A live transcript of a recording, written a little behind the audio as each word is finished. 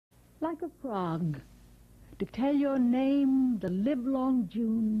like a frog, to tell your name the livelong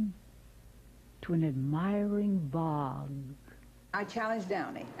June to an admiring bog. I challenged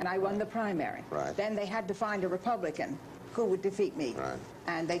Downey, and I won the primary. Right. Then they had to find a Republican who would defeat me. Right.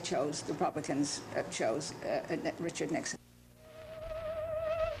 And they chose, the Republicans chose Richard Nixon.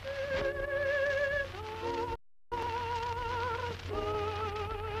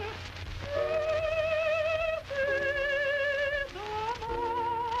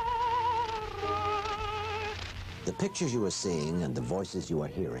 The pictures you are seeing and the voices you are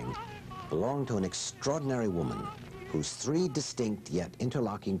hearing belong to an extraordinary woman whose three distinct yet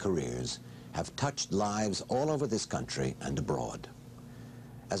interlocking careers have touched lives all over this country and abroad.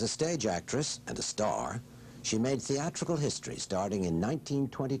 As a stage actress and a star, she made theatrical history starting in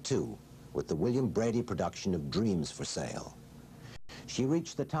 1922 with the William Brady production of Dreams for Sale. She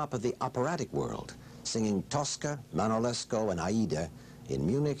reached the top of the operatic world, singing Tosca, Manolesco, and Aida in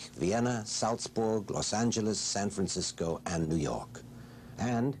Munich, Vienna, Salzburg, Los Angeles, San Francisco, and New York.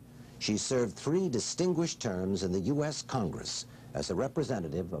 And she served 3 distinguished terms in the U.S. Congress as a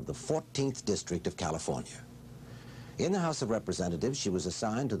representative of the 14th District of California. In the House of Representatives, she was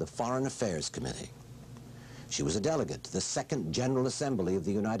assigned to the Foreign Affairs Committee. She was a delegate to the Second General Assembly of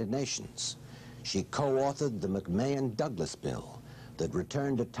the United Nations. She co-authored the McMahon-Douglas bill that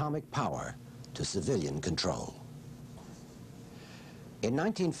returned atomic power to civilian control. In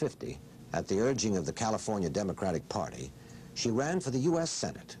 1950, at the urging of the California Democratic Party, she ran for the U.S.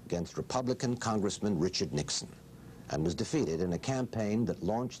 Senate against Republican Congressman Richard Nixon and was defeated in a campaign that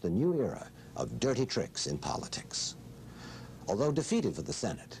launched the new era of dirty tricks in politics. Although defeated for the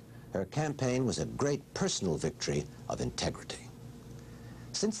Senate, her campaign was a great personal victory of integrity.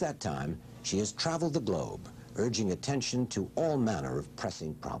 Since that time, she has traveled the globe, urging attention to all manner of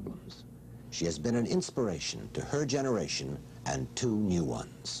pressing problems. She has been an inspiration to her generation and 2 new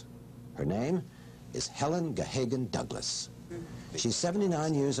ones. Her name is Helen Gahagan Douglas. She's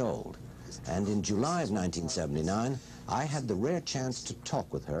 79 years old, and in July of 1979, I had the rare chance to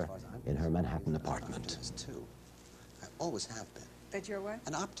talk with her in her Manhattan apartment. I always have been. That you're what?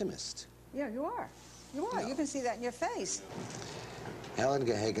 An optimist. Yeah, you are. You are. No. You can see that in your face. Helen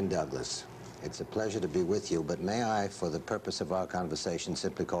Gahagan Douglas, it's a pleasure to be with you, but may I, for the purpose of our conversation,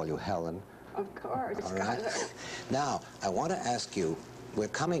 simply call you Helen? Of course, All right. Now, I want to ask you, we're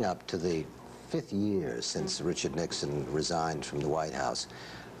coming up to the 5th year since Richard Nixon resigned from the White House.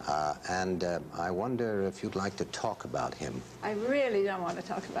 I wonder if you'd like to talk about him. I really don't want to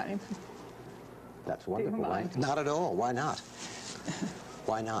talk about him. That's wonderful. Do you mind? Not at all. Why not?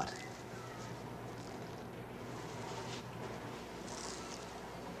 Why not?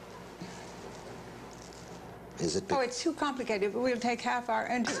 Is it? Oh, it's too complicated, but we'll take half our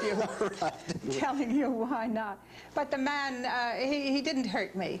interview telling you why not. But the man, he didn't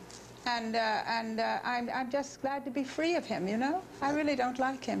hurt me. And I'm just glad to be free of him, you know? I really don't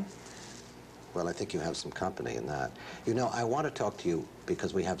like him. Well, I think you have some company in that. You know, I want to talk to you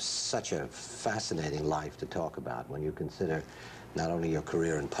because we have such a fascinating life to talk about when you consider not only your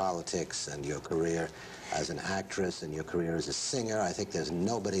career in politics and your career as an actress and your career as a singer. I think there's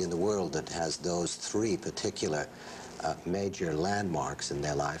nobody in the world that has those 3 particular major landmarks in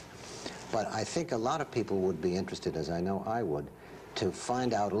their life. But I think a lot of people would be interested, as I know I would, to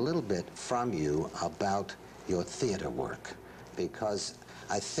find out a little bit from you about your theater work, because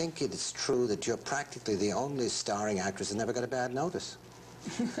I think it is true that you're practically the only starring actress that never got a bad notice.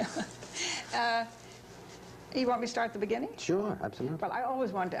 You want me to start at the beginning? Sure, absolutely. Well, I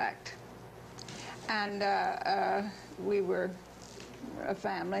always wanted to act. And we were a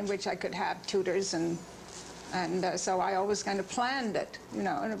family in which I could have tutors, and so I always kind of planned it, you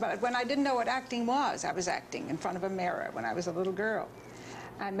know. But when I didn't know what acting was, I was acting in front of a mirror when I was a little girl,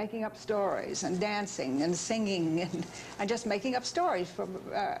 and making up stories, and dancing, and singing, and just making up stories for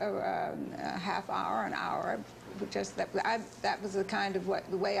a half hour, an hour. Just that was the kind of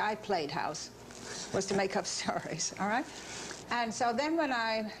the way I played house, was to make up stories. All right. And so then when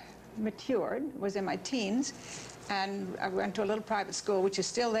I matured, was in my teens, and I went to a little private school, which is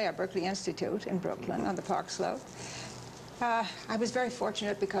still there, Berkeley Institute in Brooklyn on the Park Slope. I was very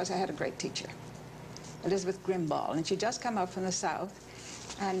fortunate because I had a great teacher, Elizabeth Grimball, and she'd just come up from the South,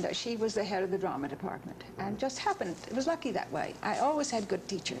 and she was the head of the drama department. And just happened, it was lucky that way. I always had good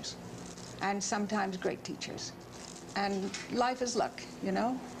teachers, and sometimes great teachers. And life is luck, you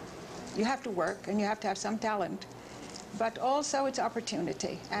know? You have to work, and you have to have some talent, but also it's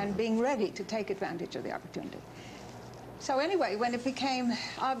opportunity, and being ready to take advantage of the opportunity. So anyway, when it became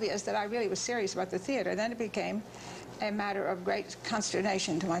obvious that I really was serious about the theater, then it became a matter of great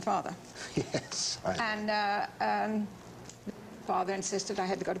consternation to my father. Yes. father insisted I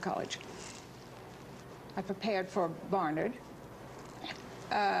had to go to college. I prepared for Barnard.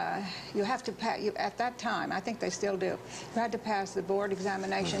 You have to pass, at that time, I think they still do, you had to pass the board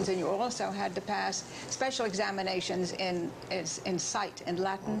examinations, and you also had to pass special examinations in sight, in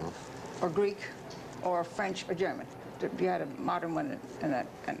Latin, or Greek, or French, or German. You had a modern one in that.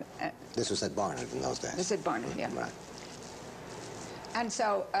 This was at Barnard in those days? This at Barnard, yeah. Right. And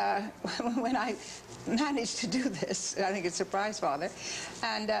so when I managed to do this, I think it surprised Father,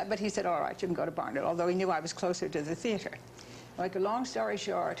 but he said, all right, you can go to Barnard, although he knew I was closer to the theater. Like a long story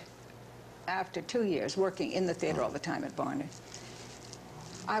short, after 2 years working in the theater all the time at Barnard,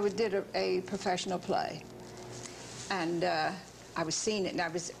 I did a professional play, and I was seen, and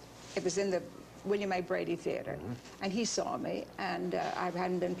it was in the William A. Brady Theater, and he saw me, and I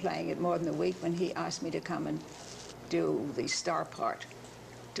hadn't been playing it more than a week when he asked me to come and do the star part,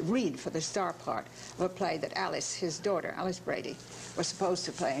 to read for the star part of a play that Alice, his daughter, Alice Brady, was supposed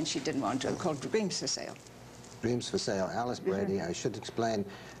to play, and she didn't want to, called Dreams for Sale. Dreams for Sale. Alice Brady, I should explain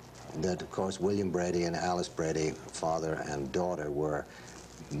that, of course, William Brady and Alice Brady, father and daughter, were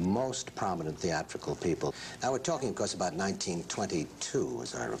most prominent theatrical people. Now, we're talking, of course, about 1922,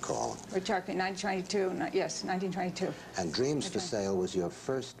 as I recall. We're talking 1922, yes, 1922. And Dreams for Sale was your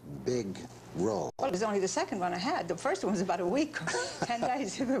first big role. Well, it was only the second one I had. The first one was about a week, 10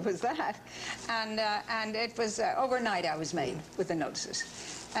 days, if it was that. And it was overnight I was made with the notices.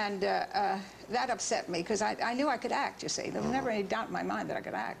 And that upset me, because I knew I could act, you see. There was never any doubt in my mind that I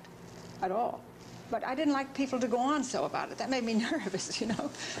could act at all. But I didn't like people to go on so about it. That made me nervous, you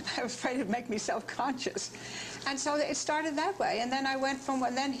know. I was afraid it would make me self-conscious. And so it started that way. And then I went from,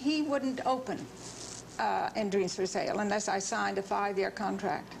 and then he wouldn't open in Dreams for Sale unless I signed a 5-year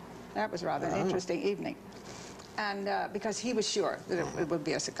contract. That was rather an interesting evening. And because he was sure that it would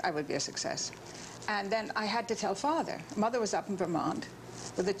be I would be a success. And then I had to tell Father. Mother was up in Vermont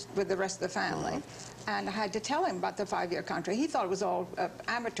with the rest of the family. And I had to tell him about the 5-year contract. He thought it was all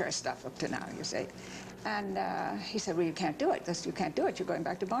amateur stuff up to now, you see. And he said, well, you can't do it. You can't do it. You're going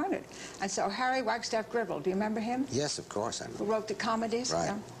back to Barnard. And so Harry Wagstaff Gribble, do you remember him? Yes, of course I remember. Who wrote the comedies. Right.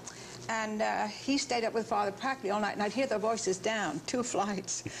 You know? And he stayed up with Father practically all night, and I'd hear their voices down 2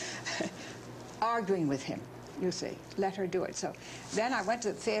 flights, arguing with him, you see. Let her do it. So then I went to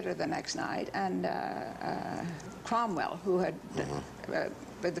the theater the next night, and Cromwell, who had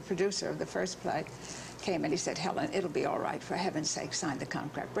the producer of the first play, came and he said, Helen, it'll be all right. For heaven's sake, sign the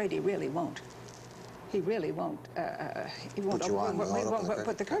contract. Brady really won't. He really won't. He won't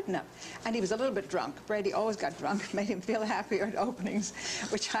put the curtain up. And he was a little bit drunk. Brady always got drunk, made him feel happier at openings,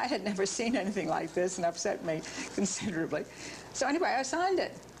 which I had never seen anything like this, and upset me considerably. So anyway, I signed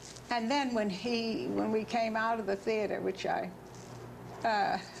it. And then when we came out of the theater, which I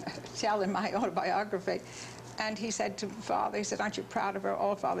tell in my autobiography, and he said to Father, he said, aren't you proud of her?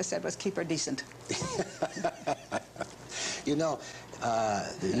 All Father said was, keep her decent. You know,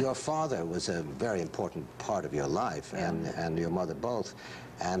 your father was a very important part of your life, and your mother both.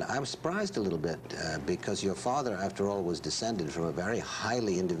 And I'm surprised a little bit because your father, after all, was descended from a very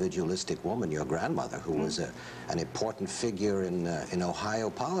highly individualistic woman, your grandmother, who was an important figure in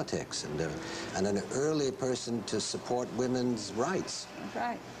Ohio politics and an early person to support women's rights. That's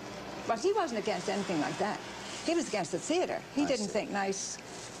right. But he wasn't against anything like that. He was against the theater. He didn't think nice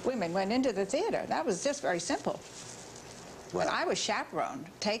women went into the theater. That was just very simple. Well, but I was chaperoned,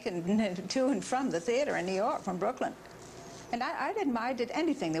 taken to and from the theater in New York, from Brooklyn. And I didn't mind, I did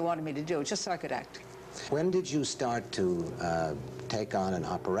anything they wanted me to do, just so I could act. When did you start to take on an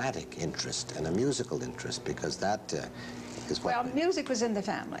operatic interest and a musical interest? Because that is what... Well, music was in the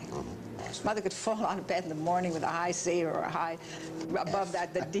family. Mother could fall out of bed in the morning with a high C or a high, above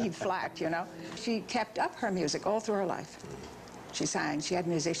that, the D flat, you know. She kept up her music all through her life. She sang, she had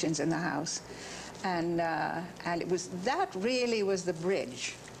musicians in the house. And it was, that really was the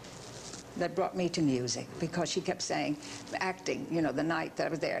bridge that brought me to music, because she kept saying, acting, you know, the night that I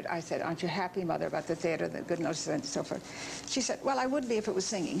was there. I said, aren't you happy, Mother, about the theater, the good notes, and so forth? She said, well, I would be if it was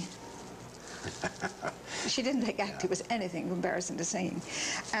singing. She didn't think acting was anything in comparison to singing.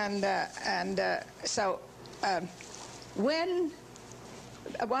 So when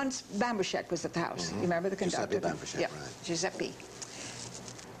once Bambushek was at the house, you remember the conductor? Giuseppe Bambushek, yeah, right. Giuseppe.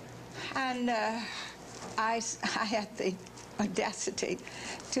 And I had the audacity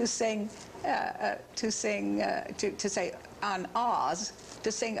to sing, to say on Oz,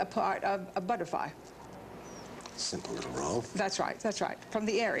 to sing a part of a butterfly. Simple little role. That's right, from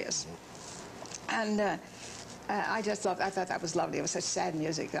the areas. And I just loved, I thought that was lovely. It was such sad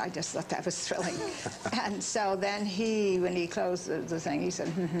music. I just thought that was thrilling. And so then when he closed the thing, he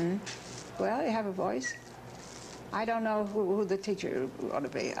said, well, you have a voice. I don't know who the teacher ought to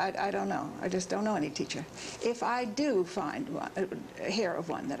be. I don't know. I just don't know any teacher. If I do find one, hear of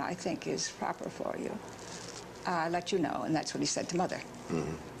one that I think is proper for you, I'll let you know. And that's what he said to Mother.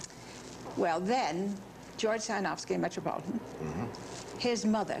 Mm-hmm. Well, then, George Sianovsky, Metropolitan, mm-hmm. his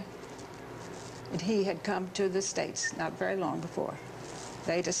mother, and he had come to the States not very long before.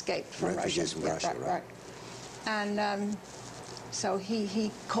 They'd escaped from Russia. From Russia, right. And so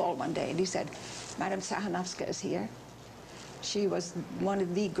he called one day and he said, Madame Sahanovska is here. She was one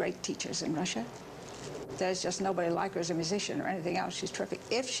of the great teachers in Russia. There's just nobody like her as a musician or anything else. She's terrific.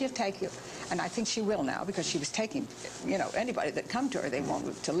 If she'll take you, and I think she will now, because she was taking, you know, anybody that come to her, they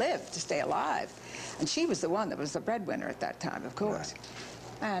want to live, to stay alive. And she was the one that was the breadwinner at that time, of course.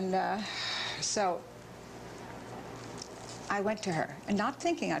 Right. And so I went to her, and not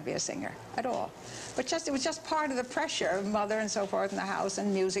thinking I'd be a singer at all. But it was just part of the pressure of Mother and so forth in the house,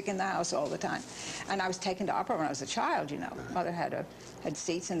 and music in the house all the time. And I was taken to opera when I was a child, you know. Mother had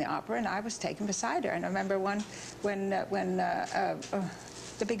seats in the opera, and I was taken beside her. And I remember when the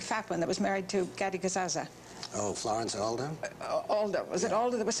big fat one that was married to Gatti Gazaza. Oh, Florence Alder? Alder. Was it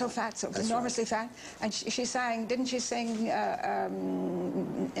Alder that was so fat, so That's enormously right. fat? And she sang, didn't she sing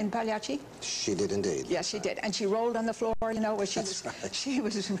in Pagliacci? She did indeed. Yes, she did. And she rolled on the floor, you know, where she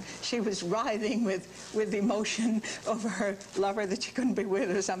was writhing with emotion over her lover that she couldn't be with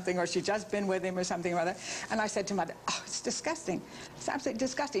or something, or she'd just been with him or something or other. And I said to Mother, oh, it's disgusting. It's absolutely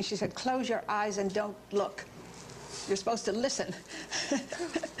disgusting. She said, close your eyes and don't look. You're supposed to listen.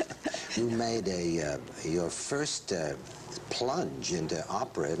 You made your first plunge into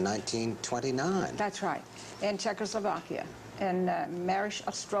opera in 1929. That's right, in Czechoslovakia, in Mariš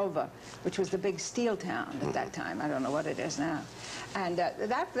Ostrova, which was the big steel town at that time. I don't know what it is now. And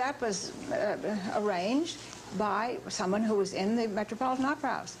that was arranged by someone who was in the Metropolitan Opera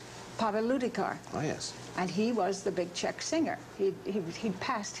House, Pavel Ludikar. Oh, yes. And he was the big Czech singer. He'd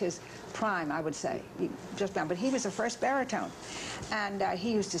passed his prime, I would say, but he was the first baritone. And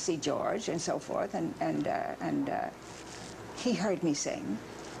he used to see George and so forth, and he heard me sing.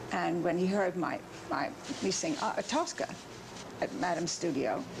 And when he heard me sing Tosca at Madame's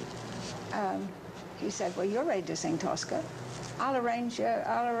studio, he said, well, you're ready to sing Tosca. I'll arrange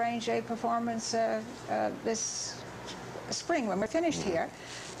a performance this spring when we're finished here,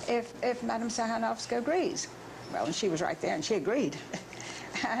 if Madame Sahanovska agrees. Well, and she was right there, and she agreed.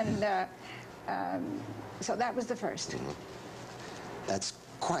 And so that was the first. That's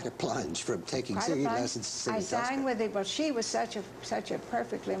quite a plunge from singing lessons to singing Tosca. I sang with it. Well, she was such a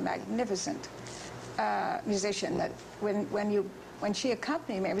perfectly magnificent musician that when she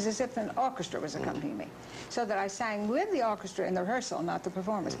accompanied me, it was as if an orchestra was accompanying me. So that I sang with the orchestra in the rehearsal, not the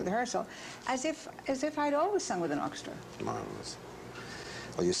performance, but the rehearsal, as if I'd always sung with an orchestra. Marvelous.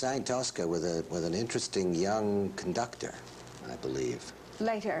 Well, you sang Tosca with an interesting young conductor, I believe.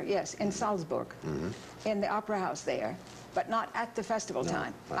 Later, yes, in Salzburg, in the opera house there, but not at the festival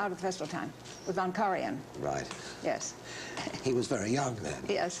time, right. out of the festival time, with Von Karajan. Right. Yes. He was very young then.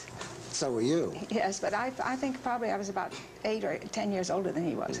 Yes. So were you. Yes, but I think probably I was about 8 or 10 years older than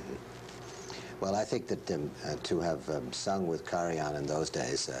he was. Well, I think that to have sung with Karajan in those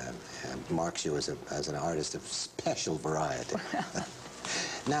days marks you as an artist of special variety.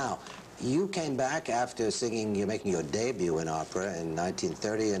 Now, you came back after making your debut in opera in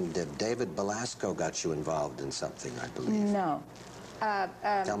 1930, and David Belasco got you involved in something, I believe. No.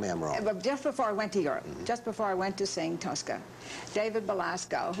 Tell me I'm wrong. Just before I went to Europe, just before I went to sing Tosca, David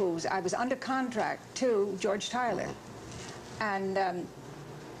Belasco, I was under contract to George Tyler, and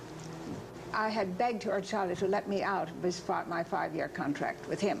I had begged George Tyler to let me out of my 5-year contract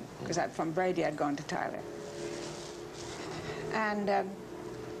with him, because from Brady I'd gone to Tyler. And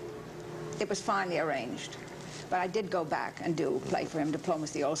it was finally arranged. But I did go back and play for him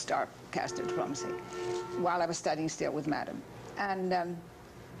Diplomacy, All-Star cast of Diplomacy, while I was studying still with Madame. And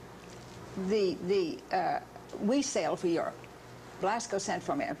we sailed for Europe. Belasco sent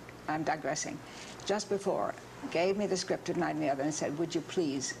for me, I'm digressing, just before, gave me the script of Night and the Other and said, would you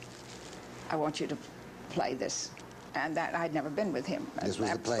please, I want you to play this. And that I'd never been with him. This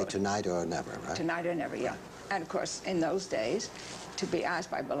was the play Tonight or Never, right? Tonight or Never, yeah. And of course, in those days, to be asked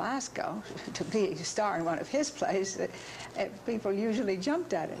by Belasco to be a star in one of his plays, people usually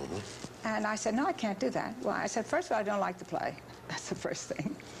jumped at it. And I said, no, I can't do that. Well, I said, first of all, I don't like the play. That's the first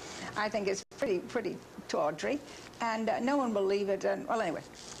thing. I think it's pretty tawdry, and no one will leave it. And, well, anyway,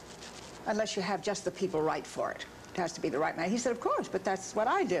 unless you have just the people right for it. It has to be the right man. He said, of course, but that's what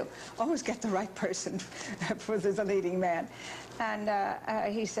I do. Always get the right person for the leading man. And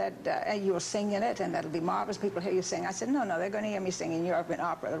he said, you'll sing in it, and that'll be marvelous. People hear you sing. I said, no, they're going to hear me sing in Europe in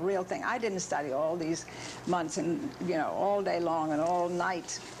opera, the real thing. I didn't study all these months and, you know, all day long and all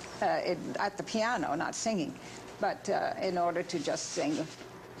night at the piano, not singing, but in order to just sing a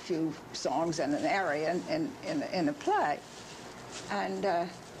few songs and an aria in a play. And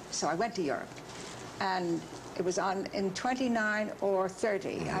so I went to Europe. And it was in 29 or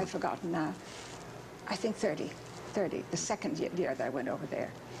 30, I've forgotten now. I think 30, the second year that I went over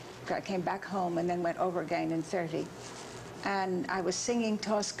there. I came back home and then went over again in 30. And I was singing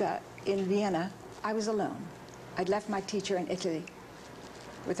Tosca in Vienna. I was alone. I'd left my teacher in Italy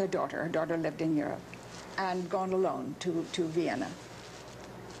with her daughter. Her daughter lived in Europe. And gone alone to Vienna.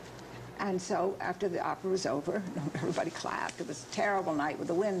 And so after the opera was over, everybody clapped. It was a terrible night with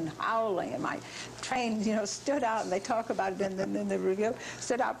the wind howling, and my train, you know, stood out, and they talk about it in the review,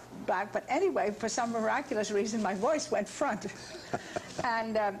 stood out black. But anyway, for some miraculous reason, my voice went front.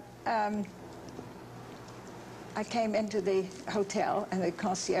 And I came into the hotel, and the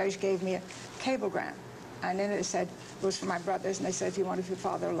concierge gave me a cablegram. And in it said, it was for my brothers, and they said, if you want your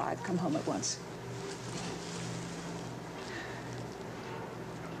father alive, come home at once.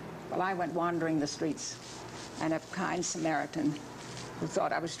 Well, I went wandering the streets, and a kind Samaritan who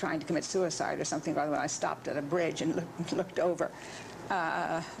thought I was trying to commit suicide or something, rather, I stopped at a bridge and looked over.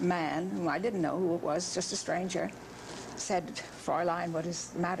 A man, whom I didn't know who it was, just a stranger, said, Fräulein, what is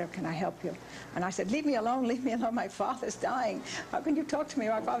the matter? Can I help you? And I said, leave me alone, my father's dying. How can you talk to me?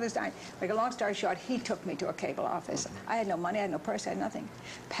 My father's dying. Make a long story short, he took me to a cable office. I had no money, I had no purse, I had nothing.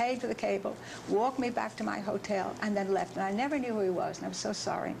 Paid for the cable, walked me back to my hotel, and then left. And I never knew who he was, and I was so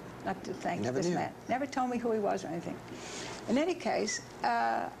sorry not to thank this man. Never told me who he was or anything. In any case,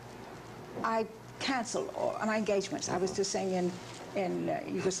 I canceled all my engagements. I was to sing in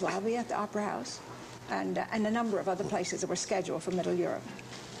Yugoslavia at the Opera House, and a number of other places that were scheduled for Middle Europe,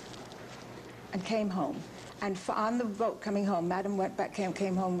 and came home. And on the boat coming home, Madam went back,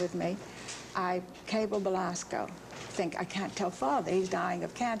 came home with me. I cabled Belasco. I can't tell Father he's dying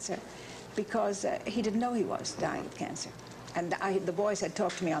of cancer, because he didn't know he was dying of cancer. And the boys had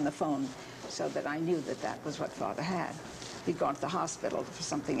talked to me on the phone, so that I knew that that was what Father had. He'd gone to the hospital for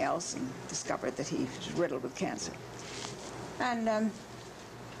something else and discovered that he was riddled with cancer. And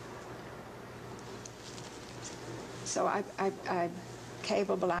so I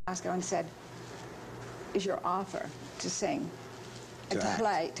cabled Belasco and said, is your offer to sing, to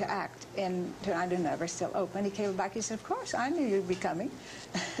play, to act in Tonight and Never still open? He came back, he said, of course, I knew you'd be coming.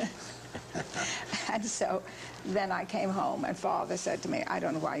 And so then I came home, and Father said to me, I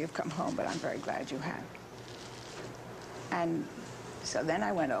don't know why you've come home, but I'm very glad you have. And so then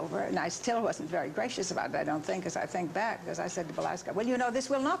I went over, and I still wasn't very gracious about it, I don't think, as I think back, because I said to Belasco, well, you know, this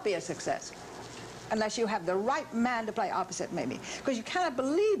will not be a success unless you have the right man to play opposite me. Because you cannot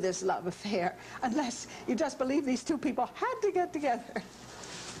believe this love affair unless you just believe these two people had to get together.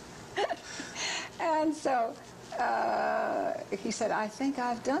 And so he said, I think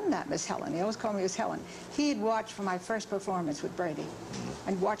I've done that, Miss Helen. He always called me Miss Helen. He'd watched for my first performance with Brady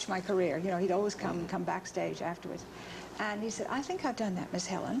and watched my career. You know, he'd always come backstage afterwards. And he said, I think I've done that, Miss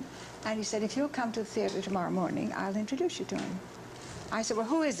Helen. And he said, if you'll come to the theater tomorrow morning, I'll introduce you to him. I said, well,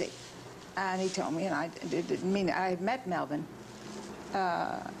 who is he? And he told me, and I didn't mean it. I had met Melvyn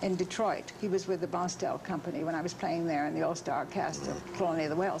in Detroit. He was with the Bonstel Company when I was playing there in the all-star cast of Trelawney of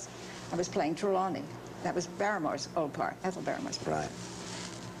the Wells. I was playing Trelawney. That was Barrymore's old part, Ethel Barrymore's part. Right.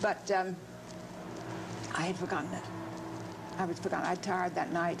 But I had forgotten it. I'd tired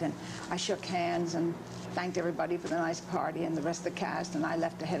that night, and I shook hands and thanked everybody for the nice party and the rest of the cast, and I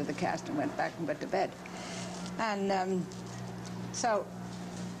left the head of the cast and went back and went to bed. And so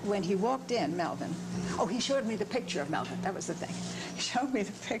when he walked in, Melvyn, oh, he showed me the picture of Melvyn. That was the thing. He showed me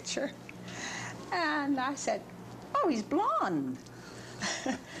the picture, and I said, oh, he's blonde.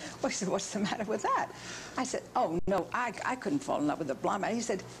 Well, he said, what's the matter with that? I said, oh, no, I couldn't fall in love with a blonde man. He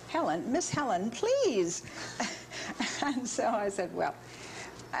said, Helen, Miss Helen, please. And so I said, well,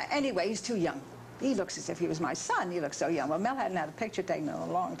 anyway, he's too young. He looks as if he was my son. He looks so young. Well, Mel hadn't had a picture taken in a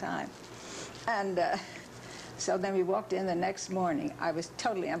long time. And so then we walked in the next morning. I was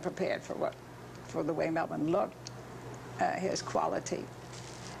totally unprepared for the way Melvyn looked, his quality.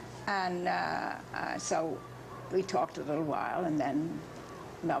 And so we talked a little while, and then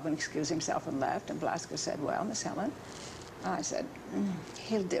Melvyn excused himself and left, and Belasco said, well, Miss Helen. I said,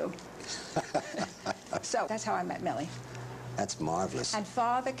 he'll do. So that's how I met Millie. That's marvelous. And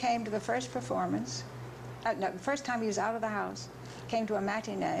Father came to the first performance, no, the first time he was out of the house, came to a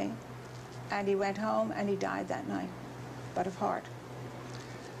matinee And he went home and he died that night, but of heart.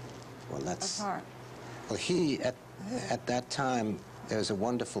 Well, that's... Of heart. Well, he, at that time, there's a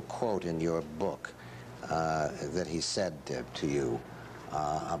wonderful quote in your book that he said to you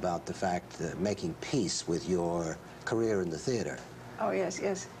about the fact that making peace with your career in the theater. Oh, yes,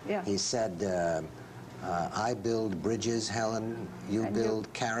 yes, yeah. He said, I build bridges, Helen, you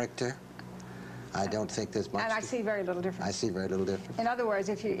build character. I don't think there's much... And I see very little difference. I see very little difference. In other words,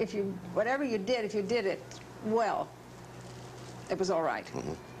 if you, whatever you did, if you did it well, it was all right.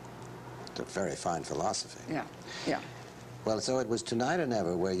 Mm-hmm. It's a very fine philosophy. Yeah, yeah. Well, so it was Tonight or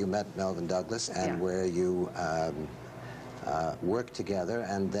Never where you met Melvyn Douglas and where you worked together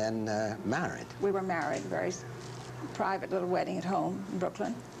and then married. We were married, very private little wedding at home in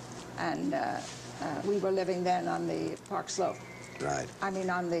Brooklyn. And we were living then on the Park Slope. Right. I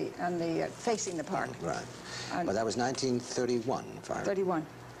mean, on the facing the park. Right. Well, that was 1931, if I 31.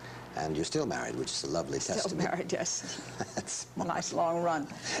 And you're still married, which is a lovely testament. Still married, yes. That's a nice long run.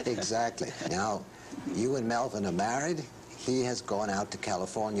 Exactly. Now, you and Melvyn are married. He has gone out to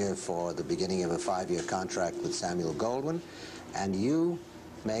California for the beginning of a 5-year contract with Samuel Goldwyn, and you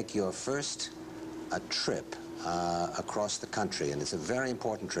make your first trip across the country, and it's a very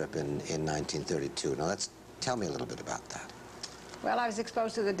important trip in 1932. Now, tell me a little bit about that. Well, I was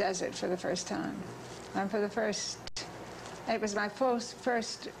exposed to the desert for the first time, and it was my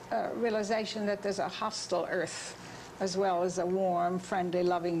first realization that there's a hostile earth as well as a warm, friendly,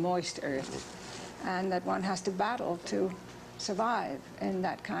 loving, moist earth, and that one has to battle to survive in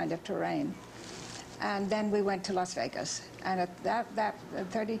that kind of terrain. And then we went to Las Vegas, and at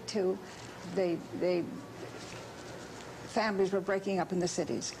 32, the families were breaking up in the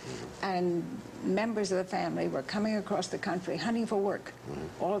cities, and members of the family were coming across the country hunting for work,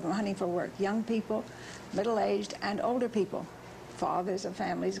 all of them hunting for work, young people, middle-aged, and older people, fathers of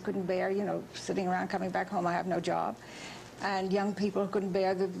families who couldn't bear, you know, sitting around coming back home, I have no job, and young people who couldn't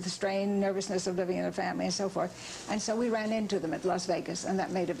bear the strain, nervousness of living in a family and so forth. And so we ran into them at Las Vegas, and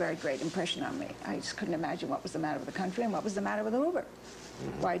that made a very great impression on me. I just couldn't imagine what was the matter with the country and what was the matter with Hoover,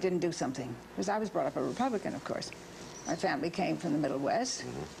 why I didn't do something, because I was brought up a Republican, of course. My family came from the Middle West,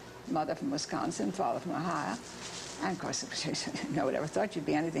 mother from Wisconsin, father from Ohio, and of course, no one ever thought you'd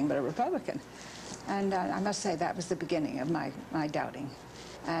be anything but a Republican. And I must say that was the beginning of my doubting.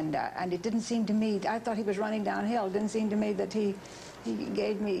 And it didn't seem to me, I thought he was running downhill. It didn't seem to me that he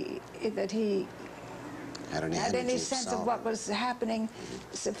gave me, that he had any sense of what was happening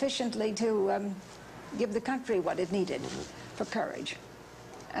sufficiently to give the country what it needed for courage.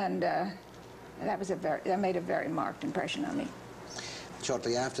 And that made a very marked impression on me.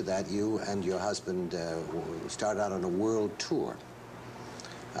 Shortly after that, you and your husband started out on a world tour.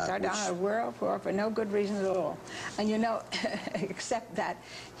 Started out on a world tour for no good reason at all. And you know, except that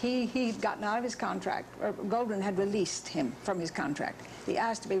he'd gotten out of his contract, or Goldwyn had released him from his contract. He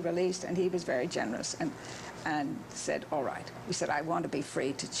asked to be released, and he was very generous and said, all right. He said, I want to be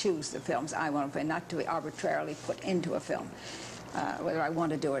free to choose the films I want to play, not to be arbitrarily put into a film, whether I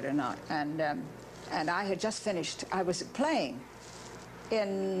want to do it or not. And I had just finished, I was playing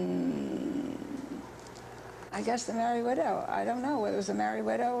in, I guess, The Merry Widow. I don't know whether it was The Merry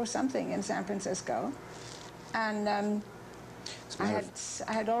Widow or something in San Francisco. And I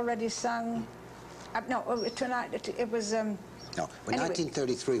had already sung, no, tonight, it was... no, anyway,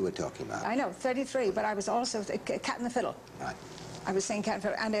 1933 we're talking about. I know, 33, but I was also Cat in the Fiddle. Right. I was singing Cat in the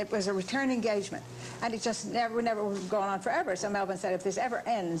Fiddle, and it was a return engagement. And it just never was going on forever. So Melvyn said, if this ever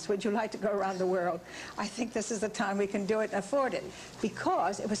ends, would you like to go around the world? I think this is the time we can do it and afford it,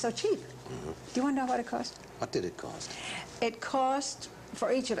 because it was so cheap. Do you want to know what it cost? What did it cost? It cost,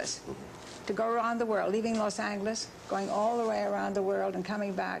 for each of us, to go around the world, leaving Los Angeles, going all the way around the world and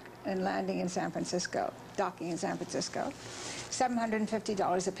coming back and landing in San Francisco, docking in San Francisco,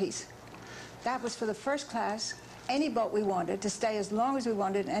 $750 a piece. That was for the first class, any boat we wanted, to stay as long as we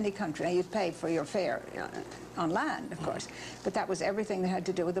wanted in any country. Now, you'd pay for your fare on land, of course, but that was everything that had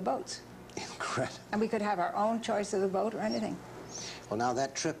to do with the boats. Incredible. And we could have our own choice of the boat or anything. Well, now,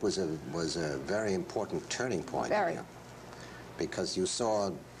 that trip was a very important turning point. Very. Because you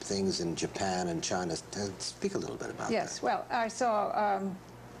saw things in Japan and China. Speak a little bit about that. Yes, well, I saw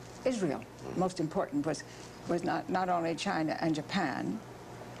Israel. Most important was not only China and Japan.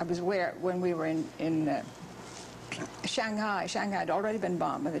 I was aware when we were in Shanghai. Shanghai had already been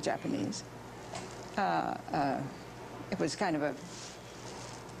bombed by the Japanese. It was kind of a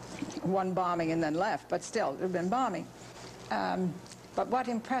one bombing and then left, but still, there had been bombing. But what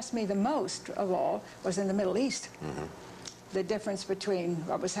impressed me the most of all was in the Middle East. The difference between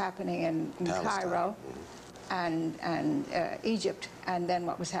what was happening in Cairo and Egypt, and then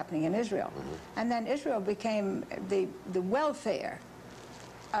what was happening in Israel. And then Israel became the welfare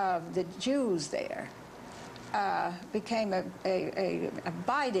of the Jews there became a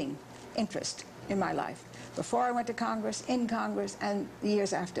abiding interest in my life. Before I went to Congress, in Congress, and the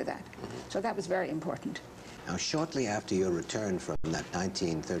years after that. So that was very important. Now, shortly after your return from that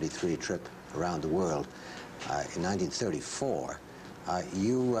 1933 trip around the world, in 1934,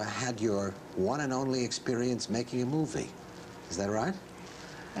 you had your one and only experience making a movie. Is that right?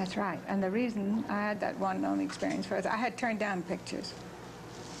 That's right. And the reason I had that one and only experience was I had turned down pictures.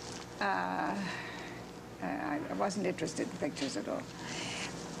 I wasn't interested in pictures at all.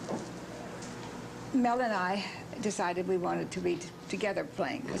 Mel and I decided we wanted to be together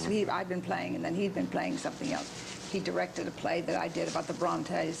playing, because I'd been playing and then he'd been playing something else. He directed a play that I did about the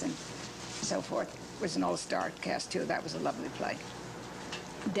Brontes and so forth. It was an all-star cast too. That was a lovely play.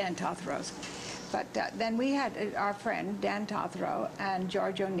 Dan Tothro's. But then we had our friend Dan Tothro and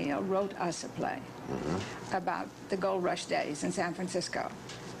George O'Neill wrote us a play about the gold rush days in San Francisco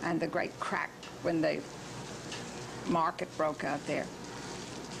and the great crack when the market broke out there.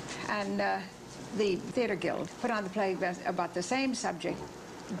 And the Theater Guild put on the play about the same subject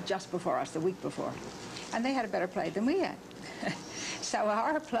just before us, the week before. And they had a better play than we had. So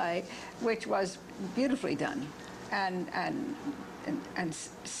our play, which was beautifully done and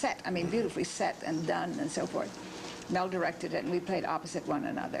set, I mean, beautifully set and done and so forth. Mel directed it, and we played opposite one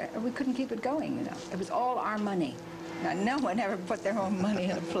another. And we couldn't keep it going, you know. It was all our money. Now, no one ever put their own money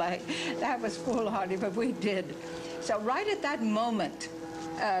in a play. That was foolhardy, but we did. So right at that moment,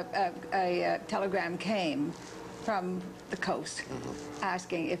 a telegram came from the coast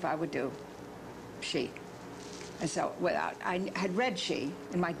asking if I would do She. And so I had read She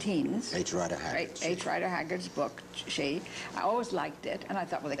in my teens. H. Rider Haggard. H. Rider Haggard's book, She. I always liked it, and I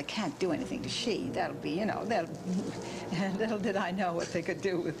thought, well, they can't do anything to She. That'll be, you know, little did I know what they could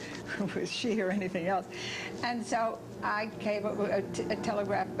do with She or anything else. And so I gave a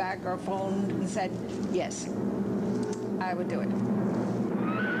telegraph back or phoned and said, yes, I would do it.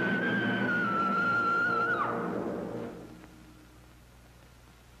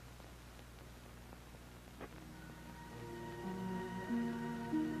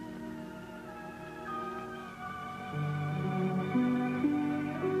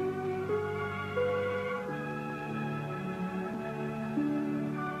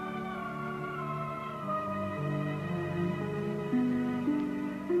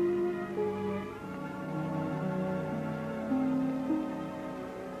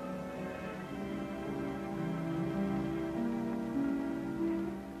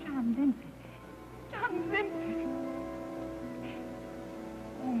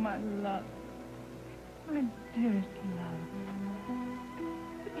 Love, my dearest love.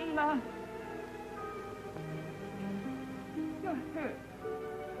 Love. You're hurt.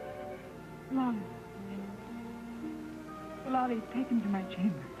 Love. Well, Ollie, take him to my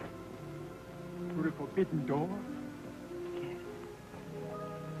chamber. Through the forbidden door? Yes.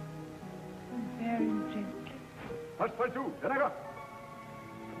 Very gently. Passepartout, Tanaka!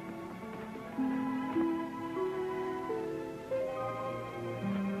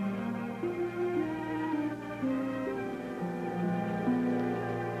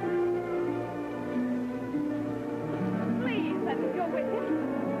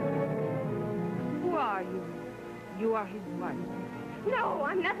 You are his wife. No,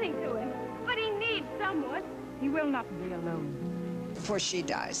 I'm nothing to him. But he needs someone. He will not be alone. Before she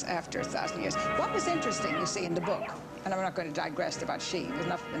dies, after 1,000 years. What was interesting, you see, in the book, and I'm not going to digress about She, there's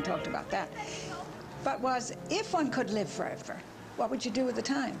enough been talked about that, but was, if one could live forever, what would you do with the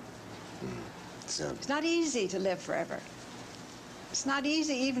time? It's not easy to live forever. It's not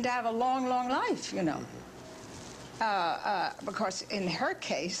easy even to have a long, long life, you know. Of course, in her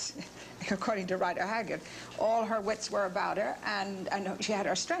case, according to Rider Haggard, all her wits were about her, and she had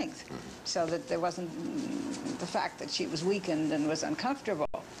her strength, so that there wasn't the fact that she was weakened and was uncomfortable.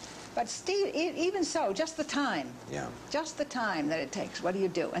 But still, even so, just the time. Yeah. Just the time that it takes. What do you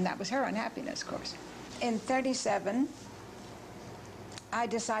do? And that was her unhappiness, of course. In '37, I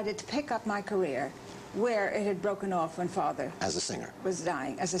decided to pick up my career where it had broken off when Father As a singer. was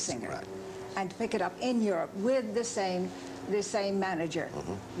dying, as a singer. Right. And to pick it up in Europe with the same manager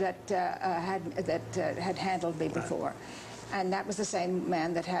that had handled me before, and that was the same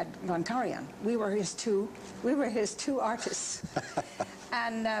man that had Von Karajan. We were his two artists,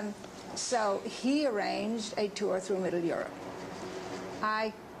 and so he arranged a tour through Middle Europe.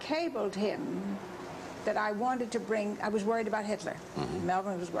 I cabled him that I wanted to bring. I was worried about Hitler.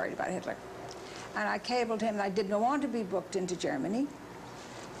 Melvyn was worried about Hitler, and I cabled him that I didn't want to be booked into Germany,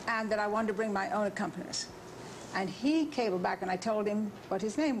 and that I wanted to bring my own accompanist. And he cabled back, and I told him what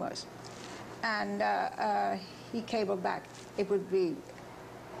his name was. And he cabled back,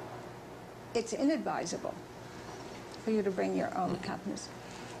 it's inadvisable for you to bring your own accompanist.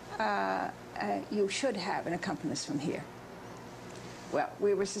 You should have an accompanist from here. Well,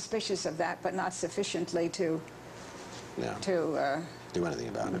 we were suspicious of that, but not sufficiently to do anything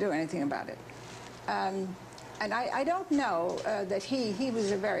about it. Do anything about it. And I don't know that he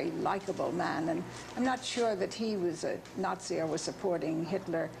was a very likable man, and I'm not sure that he was a Nazi or was supporting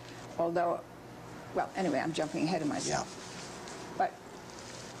Hitler, although, well, anyway, I'm jumping ahead of myself. Yeah. But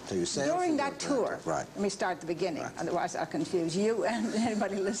so you say during that tour, right. Let me start at the beginning, Right. Otherwise I'll confuse you and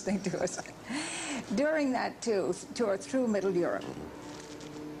anybody listening to us. During that tour through Middle Europe,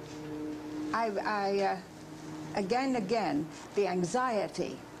 again, the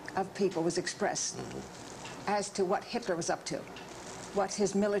anxiety of people was expressed as to what Hitler was up to, what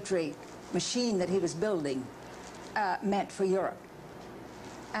his military machine that he was building meant for Europe.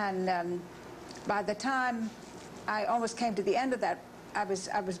 And by the time I almost came to the end of that, I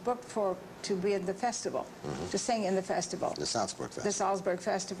was booked to be in the festival, to sing in the festival. The Salzburg Festival. The Salzburg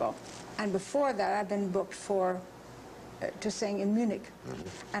Festival. And before that, I'd been booked to sing in Munich.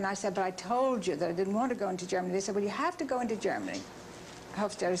 And I said, but I told you that I didn't want to go into Germany. They said, well, you have to go into Germany.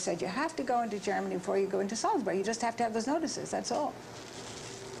 Hofstadter said, you have to go into Germany before you go into Salzburg. You just have to have those notices, that's all.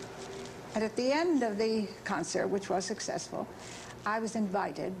 And at the end of the concert, which was successful, I was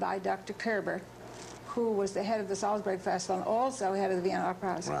invited by Dr. Kerber, who was the head of the Salzburg Festival and also head of the Vienna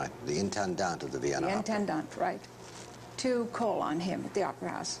Opera House. Right, the intendant of the Vienna Opera. The intendant, right, to call on him at the Opera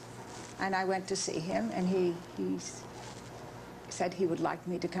House. And I went to see him, and he said he would like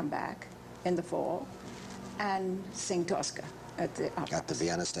me to come back in the fall and sing Tosca at the Opera House. At the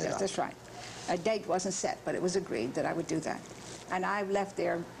Vienna State Opera. That's right. A date wasn't set, but it was agreed that I would do that. And I left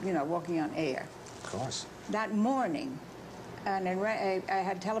there, you know, walking on air. Of course. That morning, and I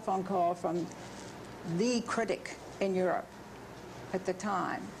had a telephone call from the critic in Europe at the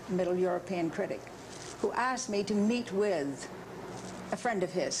time, Middle European critic, who asked me to meet with a friend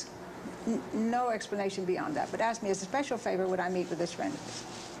of his. No explanation beyond that, but asked me as a special favor, would I meet with this friend of his?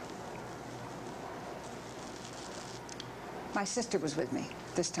 My sister was with me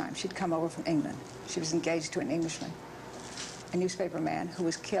this time. She'd come over from England. She was engaged to an Englishman, a newspaper man who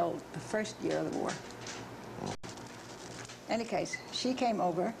was killed the first year of the war. In any case, she came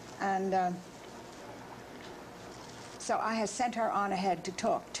over, and so I had sent her on ahead to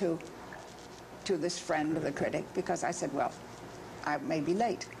talk to this friend of the critic, because I said, well, I may be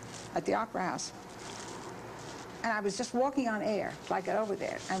late at the Opera House. And I was just walking on air, so I got over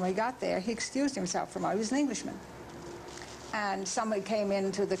there. And when we got there, he excused himself from, he was an Englishman. And somebody came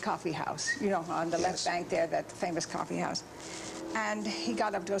into the coffee house, you know, on the left bank there, that famous coffee house. And he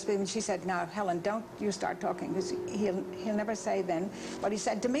got up to us, and she said, now, Helen, don't you start talking, because he'll never say then what he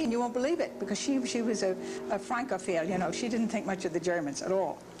said to me, and you won't believe it, because she was a Francophile, you know. She didn't think much of the Germans at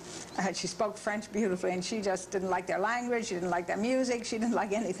all. She spoke French beautifully, and she just didn't like their language, she didn't like their music, she didn't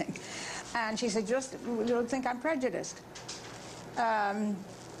like anything. And she said, you'll think I'm prejudiced.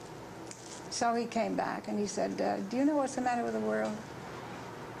 So he came back, and he said, do you know what's the matter with the world?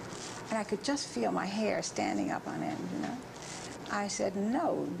 And I could just feel my hair standing up on end, you know. I said,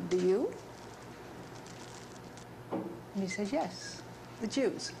 no, do you? And he said, yes, the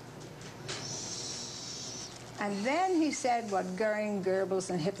Jews. And then he said what Goering, Goebbels,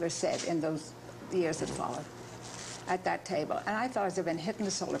 and Hitler said in those years that followed at that table. And I thought I had been hit in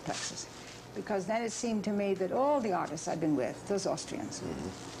the solar plexus, because then it seemed to me that all the artists I'd been with, those Austrians,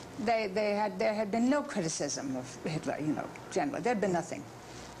 there had been no criticism of Hitler, you know, generally. There'd been nothing.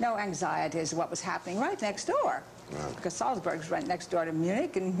 No anxieties of what was happening right next door. Right. Because Salzburg's right next door to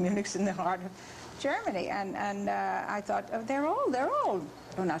Munich, and Munich's in the heart of Germany. And I thought, oh, they're all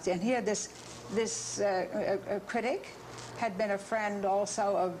Nazi. And here this critic had been a friend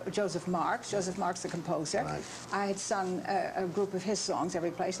also of Joseph Marx. Joseph Marx, the composer. Right. I had sung a group of his songs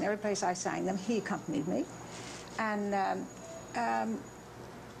every place, and every place I sang them, he accompanied me. And I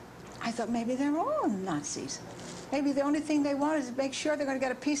thought, maybe they're all Nazis. Maybe the only thing they want is to make sure they're going to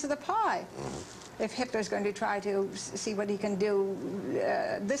get a piece of the pie. If Hitler's going to try to see what he can do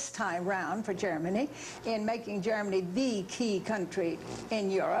this time round for Germany in making Germany the key country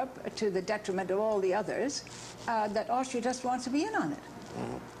in Europe to the detriment of all the others, that Austria just wants to be in on it.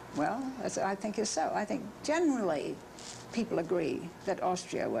 Well, I think is so. I think generally people agree that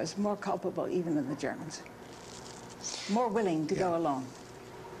Austria was more culpable even than the Germans, more willing to go along.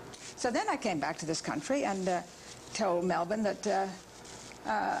 So then I came back to this country and told Melvyn that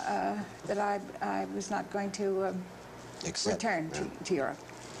that I was not going to return to Europe.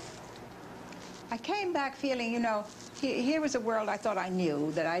 I came back feeling, you know, here was a world I thought I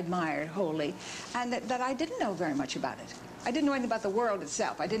knew, that I admired wholly, and that I didn't know very much about it. I didn't know anything about the world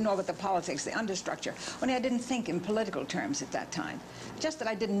itself. I didn't know about the politics, the understructure. Only I didn't think in political terms at that time. Just that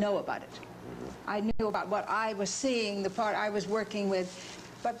I didn't know about it. I knew about what I was seeing, the part I was working with,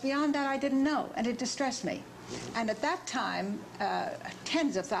 but beyond that I didn't know, and it distressed me. And at that time,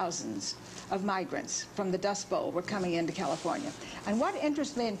 tens of thousands of migrants from the Dust Bowl were coming into California. And what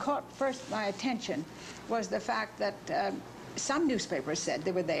interested me and caught first my attention was the fact that some newspapers said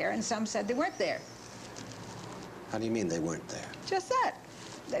they were there and some said they weren't there. How do you mean they weren't there? Just that.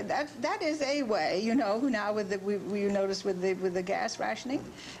 That is a way, you know, now with you notice with the gas rationing,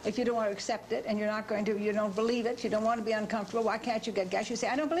 if you don't want to accept it and you're not going to, you don't believe it, you don't want to be uncomfortable, why can't you get gas? You say,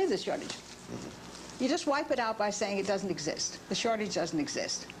 I don't believe this shortage. You just wipe it out by saying it doesn't exist. The shortage doesn't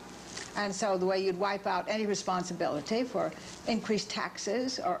exist. And so the way you'd wipe out any responsibility for increased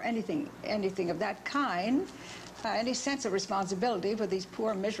taxes or anything of that kind, any sense of responsibility for these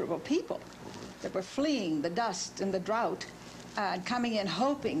poor, miserable people that were fleeing the dust and the drought and coming in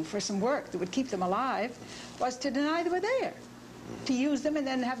hoping for some work that would keep them alive, was to deny they were there, to use them and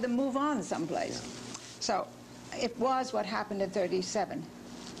then have them move on someplace. So it was what happened in '37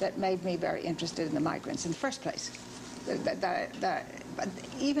 that made me very interested in the migrants in the first place. But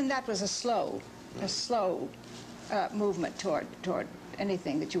even that was a slow movement toward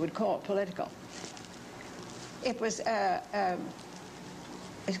anything that you would call political. It was a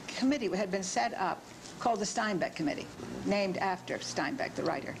committee that had been set up called the Steinbeck Committee, named after Steinbeck, the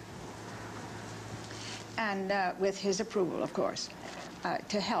writer. And with his approval, of course,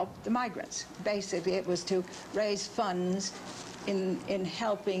 to help the migrants. Basically, it was to raise funds in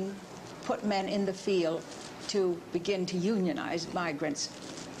helping put men in the field to begin to unionize migrants,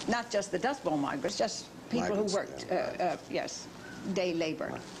 not just the Dust Bowl migrants, just people who worked, yes, day labor.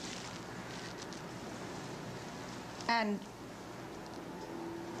 Right. And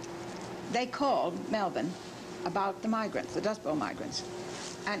they called Melvyn about the migrants, the Dust Bowl migrants,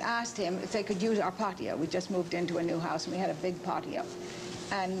 and asked him if they could use our patio. We just moved into a new house and we had a big patio.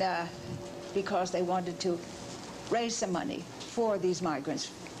 And because they wanted to raise some money for these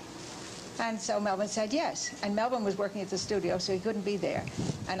migrants. And so Melvyn said yes. And Melvyn was working at the studio, so he couldn't be there.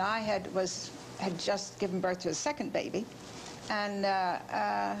 And I had just given birth to a second baby. And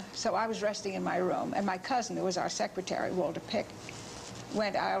so I was resting in my room. And my cousin, who was our secretary, Walter Pick,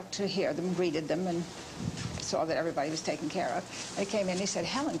 went out to hear them, greeted them, and saw that everybody was taken care of. And he came in and he said,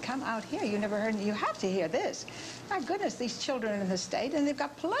 Helen, come out here. You never heard, you have to hear this. My goodness, these children are in the state, and they've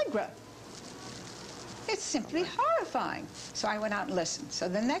got pellagra. It's simply horrifying. So I went out and listened. So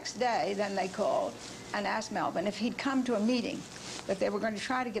the next day, then they called and asked Melvyn if he'd come to a meeting, that they were going to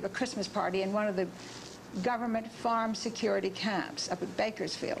try to give a Christmas party in one of the government farm security camps up at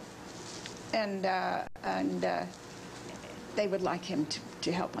Bakersfield. And they would like him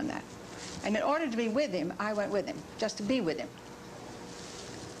to help on that. And in order to be with him, I went with him, just to be with him.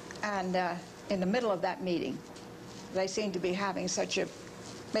 And in the middle of that meeting, they seemed to be having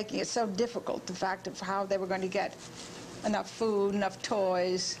making it so difficult, the fact of how they were going to get enough food, enough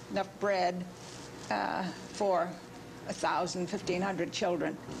toys, enough bread for 1,000, 1,500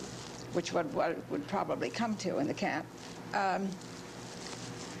 children, which would probably come to in the camp.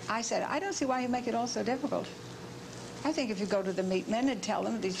 I said, I don't see why you make it all so difficult. I think if you go to the meat men and tell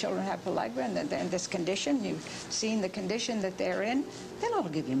them these children have pellagra and they're in this condition, you've seen the condition that they're in, they'll all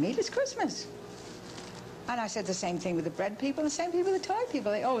give you meat. It's Christmas. And I said the same thing with the bread people, and the same thing with the toy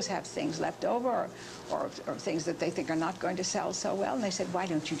people. They always have things left over or things that they think are not going to sell so well. And they said, why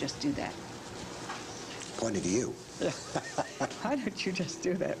don't you just do that? Pointing to you. Why don't you just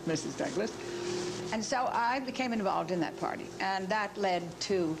do that, Mrs. Douglas? And so I became involved in that party. And that led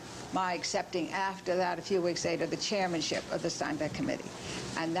to my accepting, after that, a few weeks later, the chairmanship of the Steinbeck Committee.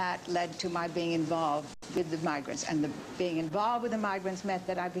 And that led to my being involved with the migrants. And being involved with the migrants meant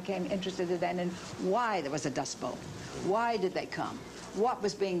that I became interested then in why there was a Dust Bowl. Why did they come? What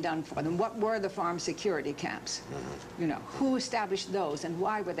was being done for them? What were the farm security camps? You know, who established those and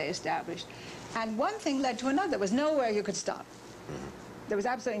why were they established? And one thing led to another. There was nowhere you could stop. There was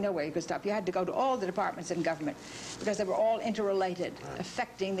absolutely nowhere you could stop. You had to go to all the departments in government because they were all interrelated,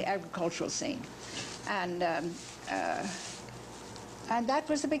 affecting the agricultural scene. And that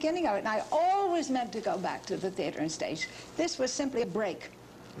was the beginning of it. And I always meant to go back to the theater and stage. This was simply a break.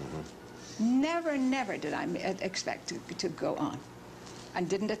 Never, never did I expect to go on. And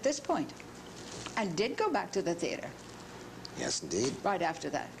didn't at this point. And did go back to the theater. Yes, indeed. Right after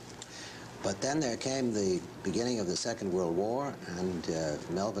that. But then there came the beginning of the Second World War, and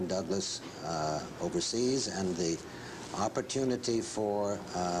Melvyn Douglas overseas, and the opportunity for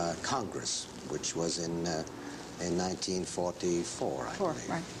Congress, which was in 1944, I believe.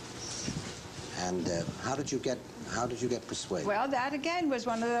 Right. And how did you get persuaded? Well, that again was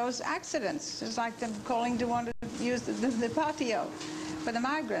one of those accidents. It's like them calling to want to use the patio for the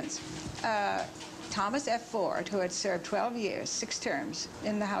migrants. Thomas F. Ford, who had served 12 years, 6 terms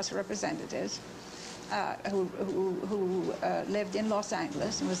in the House of Representatives, who lived in Los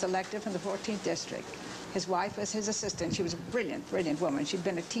Angeles and was elected from the 14th District. His wife was his assistant. She was a brilliant, brilliant woman. She'd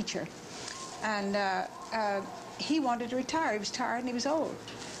been a teacher. And he wanted to retire. He was tired and he was old.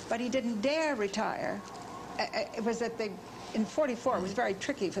 But he didn't dare retire. It was that in 44, it was very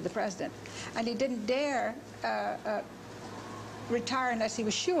tricky for the president. And he didn't dare retire unless he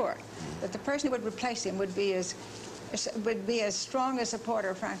was sure that the person who would replace him would be as strong a supporter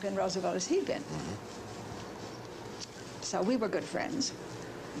of Franklin Roosevelt as he'd been. So we were good friends.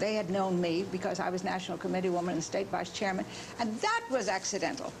 They had known me because I was National Committee woman and State Vice Chairman, and that was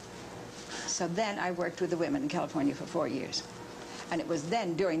accidental. So then I worked with the women in California for 4 years. And it was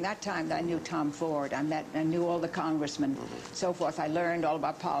then, during that time, that I knew Tom Ford. I knew all the congressmen, so forth. I learned all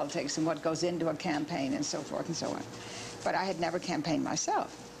about politics and what goes into a campaign and so forth and so on. But I had never campaigned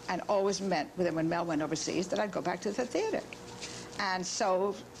myself, and always meant when Mel went overseas that I'd go back to the theater. And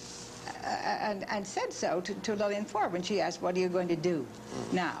so, and said so to Lillian Ford when she asked, what are you going to do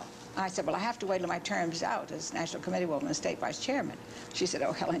now? I said, well, I have to wait till my term's out as National Committee woman and State Vice Chairman. She said,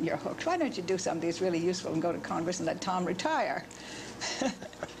 oh, Helen, you're hooked. Why don't you do something that's really useful and go to Congress and let Tom retire?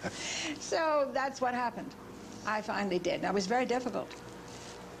 So that's what happened. I finally did. And it was very difficult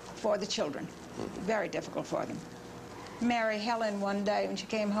for the children, very difficult for them. Mary Helen, one day when she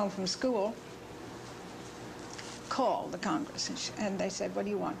came home from school, called the Congress, and they said, what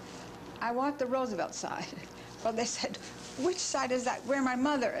do you want? I want the Roosevelt side. Well, they said, which side is that? Where my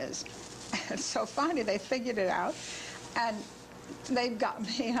mother is. And so finally they figured it out, and they got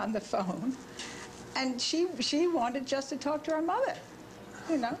me on the phone, and she wanted just to talk to her mother.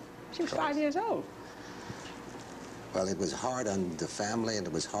 You know, she was 5 years old. Well, it was hard on the family and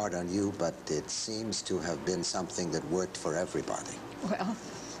it was hard on you, but it seems to have been something that worked for everybody. Well,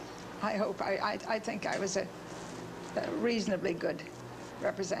 I hope. I think I was a reasonably good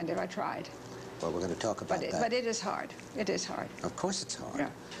representative. I tried. Well, we're going to talk about that. But it is hard. It is hard. Of course it's hard. Yeah.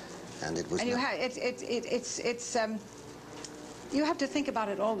 And it was. And you have to think about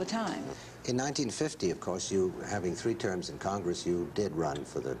it all the time. In 1950, of course, you having 3 terms in Congress, you did run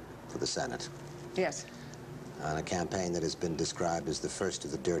for the Senate. Yes. On a campaign that has been described as the first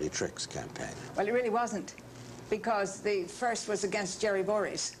of the dirty tricks campaign. Well, it really wasn't, because the first was against Jerry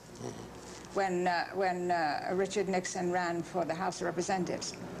Voorhees, when Richard Nixon ran for the House of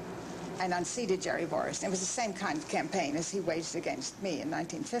Representatives and unseated Jerry Voorhees. It was the same kind of campaign as he waged against me in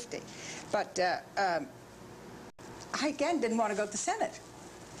 1950. But I, again, didn't want to go to the Senate.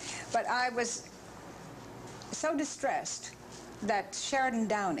 But I was so distressed that Sheridan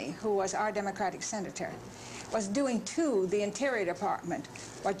Downey, who was our Democratic senator, was doing to the Interior Department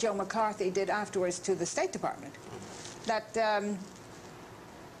what Joe McCarthy did afterwards to the State Department, that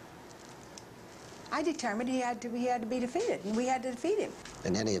I determined he had to be defeated, and we had to defeat him.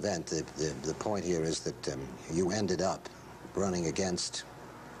 In any event, the point here is that you ended up running against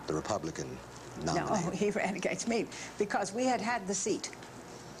the Republican nominee. No, he ran against me, because we had the seat.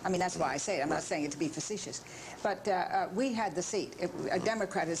 I mean, that's why I say it. I'm not saying it to be facetious. But we had the seat. A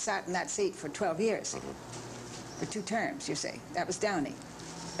Democrat had sat in that seat for 12 years. For 2 terms, you see. That was Downey.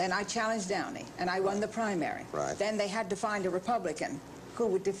 Then I challenged Downey, and I won the primary. Right. Then they had to find a Republican who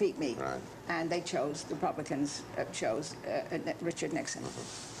would defeat me. Right. And they chose, the Republicans chose Richard Nixon.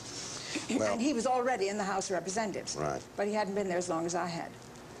 Well, and he was already in the House of Representatives. Right. But he hadn't been there as long as I had.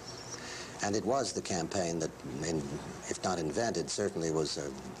 And it was the campaign that, if not invented, certainly was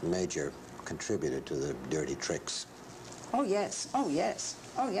a major contributor to the dirty tricks. Oh, yes. Oh, yes.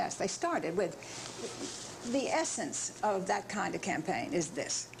 Oh, yes. They started with... The essence of that kind of campaign is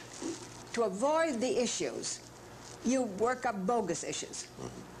this. To avoid the issues, you work up bogus issues.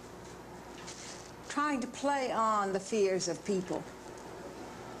 Trying to play on the fears of people.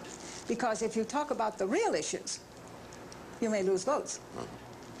 Because if you talk about the real issues, you may lose votes.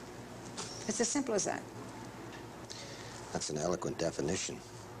 It's as simple as that. That's an eloquent definition.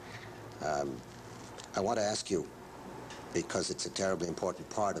 I want to ask you, because it's a terribly important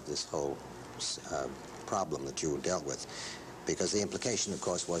part of this whole problem that you dealt with, because the implication, of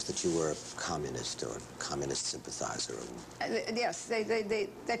course, was that you were a communist or a communist sympathizer. Yes,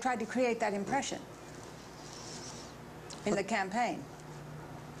 they tried to create that impression in the campaign.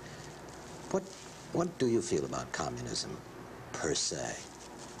 What do you feel about communism, per se?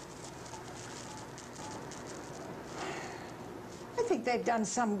 think they've done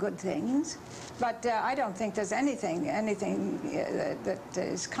some good things, but I don't think there's anything that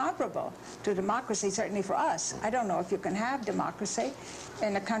is comparable to democracy, certainly for us. I don't know if you can have democracy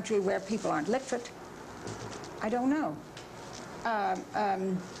in a country where people aren't literate. I don't know.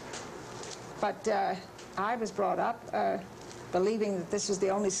 But I was brought up believing that this was the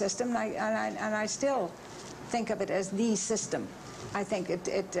only system, and I still think of it as the system. I think that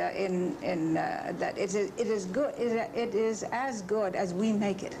it is good. It is as good as we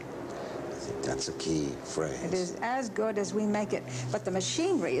make it. I think that's a key phrase. It is as good as we make it. But the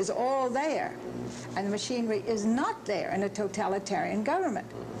machinery is all there, and the machinery is not there in a totalitarian government.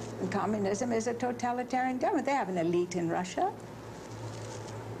 And communism is a totalitarian government. They have an elite in Russia.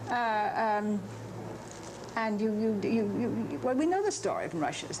 And well, we know the story from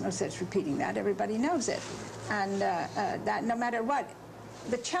Russia. There's no sense repeating that. Everybody knows it. And that no matter what,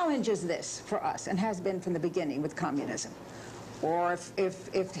 the challenge is this for us, and has been from the beginning with communism. Or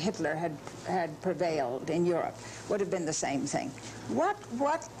if Hitler had prevailed in Europe, would have been the same thing.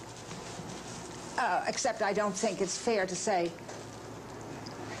 Except I don't think it's fair to say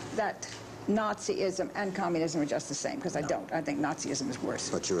that Nazism and communism are just the same, because I don't. I think Nazism is worse.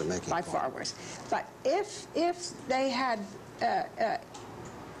 But you were making by far worse. But if they had,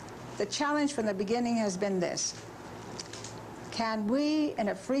 the challenge from the beginning has been this: can we, in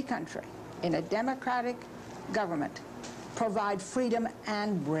a free country, in a democratic government, provide freedom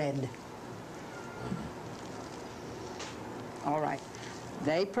and bread? All right.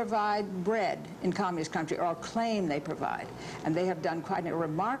 They provide bread in communist country, or claim they provide. And they have done quite a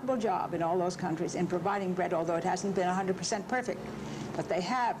remarkable job in all those countries in providing bread, although it hasn't been 100% perfect. But they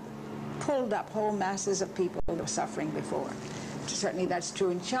have pulled up whole masses of people who were suffering before. Certainly that's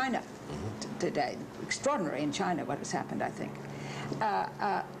true in China today. Extraordinary in China what has happened, I think.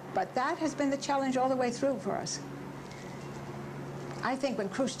 But that has been the challenge all the way through for us. I think when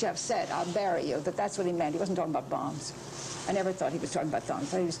Khrushchev said, "I'll bury you," that's what he meant. He wasn't talking about bombs. I never thought he was talking about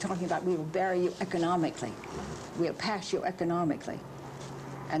bombs. He was talking about, we will bury you economically. We'll pass you economically.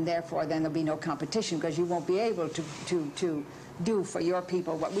 And therefore, then there'll be no competition, because you won't be able to do for your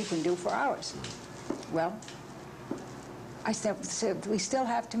people what we can do for ours. Well, we still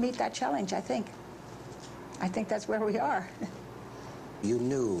have to meet that challenge, I think. I think that's where we are. You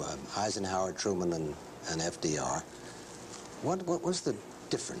knew Eisenhower, Truman, and FDR. What was the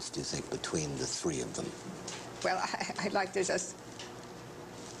difference, do you think, between the three of them? Well, I'd like to just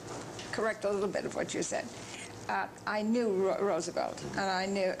correct a little bit of what you said. I knew Roosevelt, and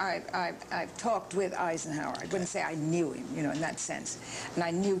I talked with Eisenhower. I wouldn't say I knew him, in that sense. And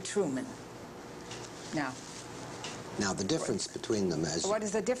I knew Truman. Now, the difference between them is... What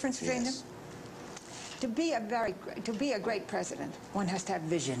is the difference between them? To be a great president, one has to have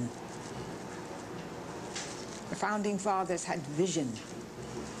vision. The founding fathers had vision.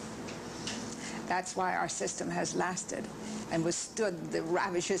 That's why our system has lasted and withstood the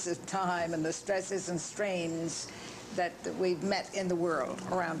ravages of time and the stresses and strains that we've met in the world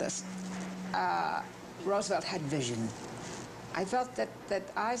around us. Roosevelt had vision. I felt that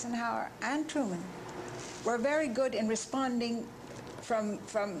Eisenhower and Truman were very good in responding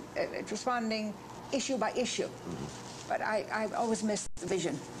responding issue by issue. But I've always missed the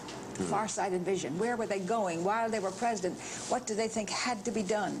vision. Far-sighted vision. Where were they going while they were president? What did they think had to be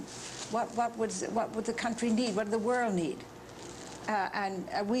done? What would the country need? What did the world need? And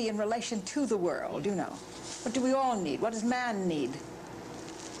we in relation to the world, What do we all need? What does man need?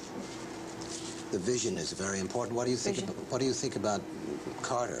 The vision is very important. What do you think about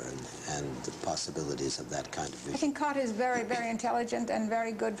Carter and the possibilities of that kind of vision? I think Carter is very, very intelligent and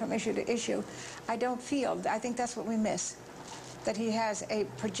very good from issue to issue. I think that's what we miss. That he has a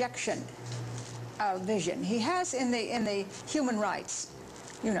projection of vision. He has in the human rights,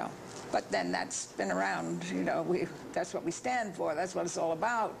 but then that's been around, that's what we stand for, that's what it's all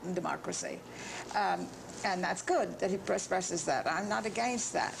about in democracy. And that's good that he expresses that. I'm not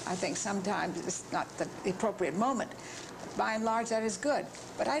against that. I think sometimes it's not the appropriate moment. By and large, that is good.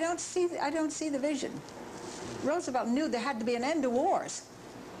 But I don't see the vision. Roosevelt knew there had to be an end to wars.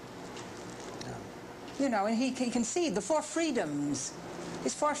 And he conceived the four freedoms,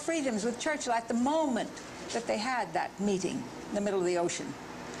 his four freedoms with Churchill at the moment that they had that meeting in the middle of the ocean.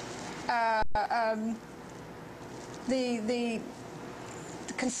 The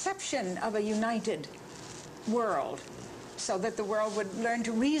conception of a united world so that the world would learn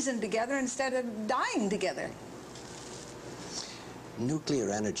to reason together instead of dying together. Nuclear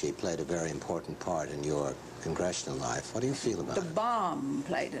energy played a very important part in your congressional life. What do you feel about it? The bomb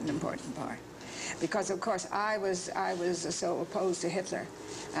played an important part. Because, of course, I was so opposed to Hitler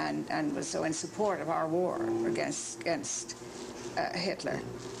and was so in support of our war against Hitler,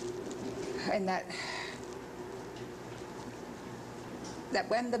 and that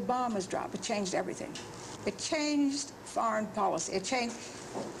when the bomb was dropped, it changed everything. It changed foreign policy. It changed.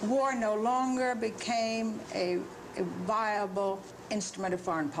 War no longer became a viable instrument of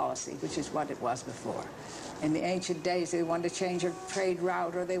foreign policy, which is what it was before. In the ancient days, they wanted to change a trade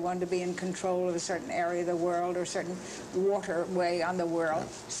route, or they wanted to be in control of a certain area of the world, or a certain waterway on the world.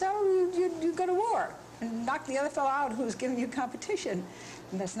 So you go to war and knock the other fellow out who's giving you competition.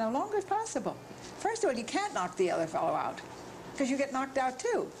 And that's no longer possible. First of all, you can't knock the other fellow out, because you get knocked out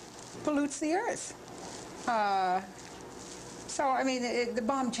too. Pollutes the earth. So, I mean, the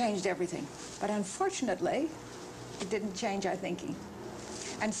bomb changed everything. But unfortunately, it didn't change our thinking.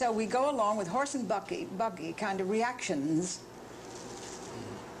 And so we go along with horse and buggy kind of reactions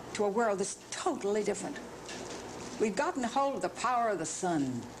to a world that's totally different. We've gotten a hold of the power of the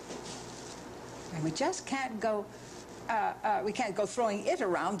sun. And we just can't go, we can't go throwing it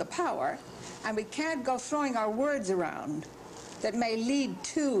around, the power, and we can't go throwing our words around that may lead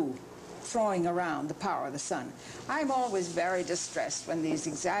to throwing around the power of the sun. I'm always very distressed when these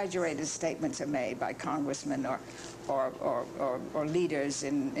exaggerated statements are made by congressmen or leaders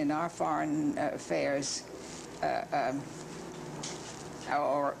in our foreign affairs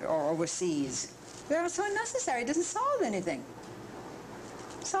or overseas. They're so unnecessary. It doesn't solve anything.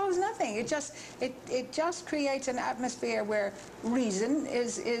 It solves nothing. It just creates an atmosphere where reason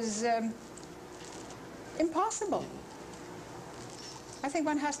is impossible. I think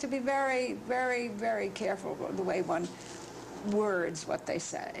one has to be very, very, very careful with the way one words what they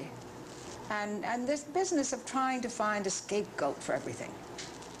say. And this business of trying to find a scapegoat for everything.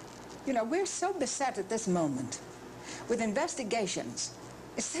 You know, we're so beset at this moment with investigations.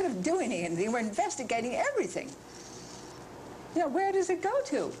 Instead of doing anything, we're investigating everything. You know, where does it go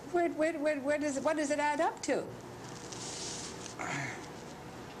to? What does it add up to?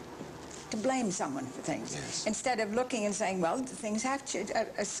 To blame someone for things, yes. Instead of looking and saying, well, things have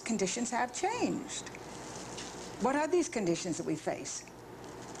conditions have changed. What are these conditions that we face?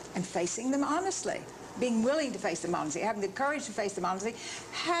 And facing them honestly, being willing to face them honestly, having the courage to face them honestly,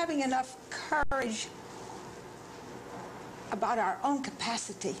 having enough courage about our own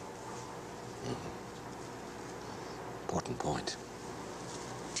capacity. Important point.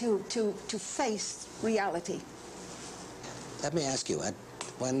 To face reality. Let me ask you,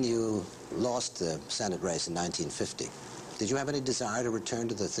 when you lost the Senate race in 1950, did you have any desire to return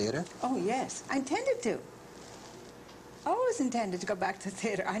to the theater? Oh, yes. I intended to. Always intended to go back to the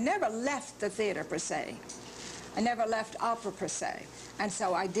theater. I never left the theater, per se. I never left opera, per se. And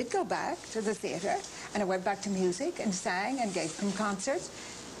so I did go back to the theater, and I went back to music and sang and gave some concerts.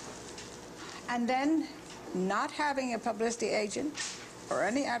 And then, not having a publicity agent or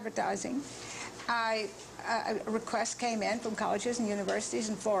any advertising, requests came in from colleges and universities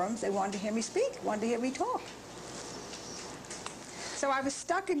and forums. They wanted to hear me speak, wanted to hear me talk. So I was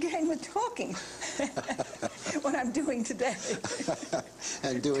stuck again with talking, what I'm doing today.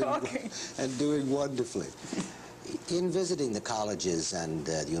 and doing wonderfully. In visiting the colleges and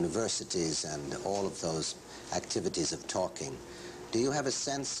the universities and all of those activities of talking, do you have a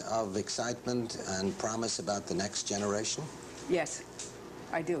sense of excitement and promise about the next generation? Yes,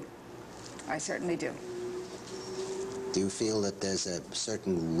 I do. I certainly do. Do you feel that there's a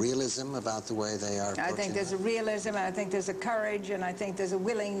certain realism about the way they are approaching I think there's a realism, and I think there's a courage, and I think there's a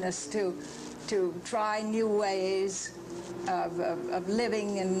willingness to try new ways of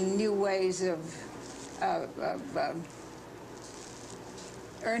living and new ways of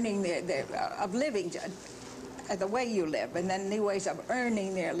earning of living, the way you live, and then new ways of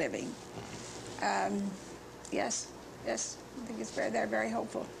earning their living. Yes, I think they're very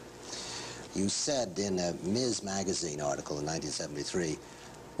hopeful. You said in a Ms. Magazine article in 1973,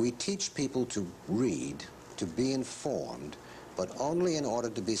 we teach people to read, to be informed, but only in order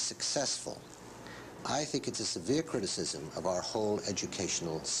to be successful. I think it's a severe criticism of our whole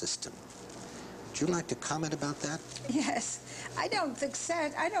educational system. Would you like to comment about that? Yes. I don't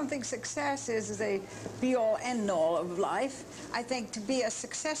think success is the be-all, end-all of life. I think to be a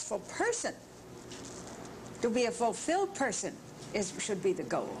successful person, to be a fulfilled person, should be the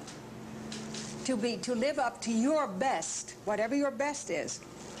goal. To live up to your best, whatever your best is.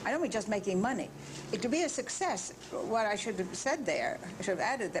 I don't mean just making money. To be a success, what I should have said there, I should have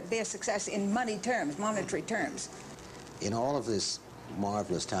added that be a success in money terms, monetary terms. In all of this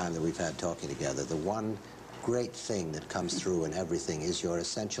marvelous time that we've had talking together, the one great thing that comes through in everything is your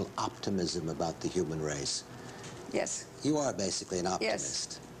essential optimism about the human race. Yes. You are basically an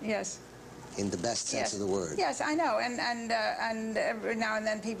optimist. Yes. In the best sense of the word. Yes, I know, and every now and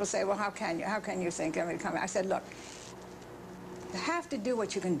then people say, well, how can you think of it coming? I said, look, You have to do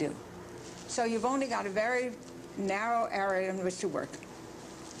what you can do. So you've only got a very narrow area in which to work.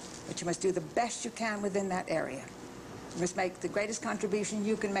 But you must do the best you can within that area. You must make the greatest contribution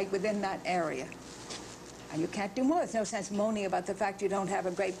you can make within that area. And you can't do more. There's no sense moaning about the fact you don't have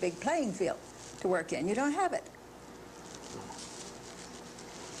a great big playing field to work in. You don't have it.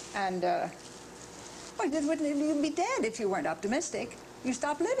 And, well, you'd be dead if you weren't optimistic. You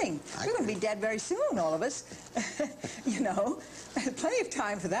stop living. We're going to be dead very soon, all of us. You know, plenty of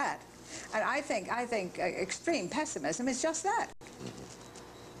time for that. And I think extreme pessimism is just that.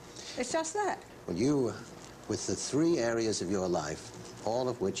 It's just that. Well, you, with the 3 areas of your life, all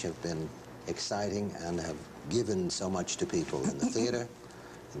of which have been exciting and have given so much to people in the theater,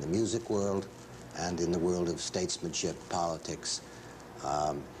 in the music world, and in the world of statesmanship, politics,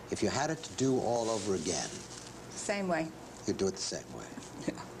 if you had it to do all over again... Same way. You'd do it the same way.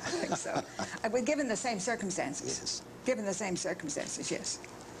 Yeah, I think so. Given the same circumstances. Yes. Given the same circumstances, yes.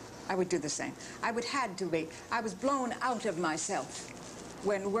 I would do the same. I would had to be. I was blown out of myself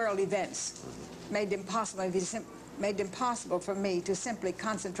when world events made it impossible for me to simply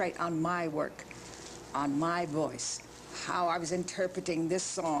concentrate on my work, on my voice, how I was interpreting this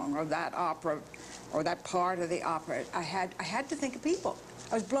song or that opera or that part of the opera. I had to think of people.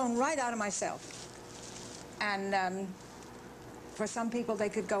 I was blown right out of myself. And for some people, they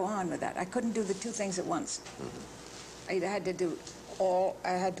could go on with that. I couldn't do the 2 things at once. I either had to do I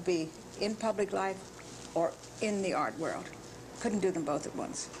had to be in public life or in the art world. Couldn't do them both at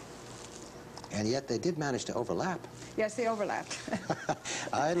once. And yet they did manage to overlap. Yes, they overlapped.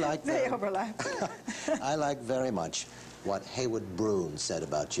 I like They overlapped. I like very much what Heywood Broun said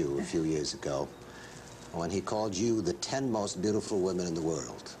about you a few years ago when he called you the 10 most beautiful women in the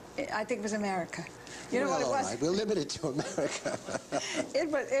world. I think it was America. You know well, what it was? All right. We'll limit it to America.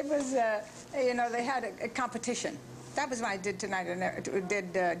 It was you know, they had a competition. That was what I did tonight,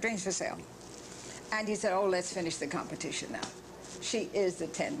 did Dreams for Sale. And he said, oh, let's finish the competition now. She is the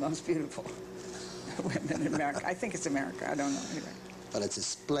 10 most beautiful women in America. I think it's America. I don't know. Anyway. But it's a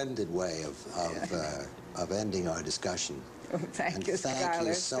splendid way of ending our discussion. Oh, thank you, Skylar.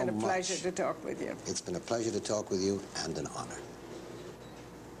 It's been a pleasure to talk with you. It's been a pleasure to talk with you and an honor.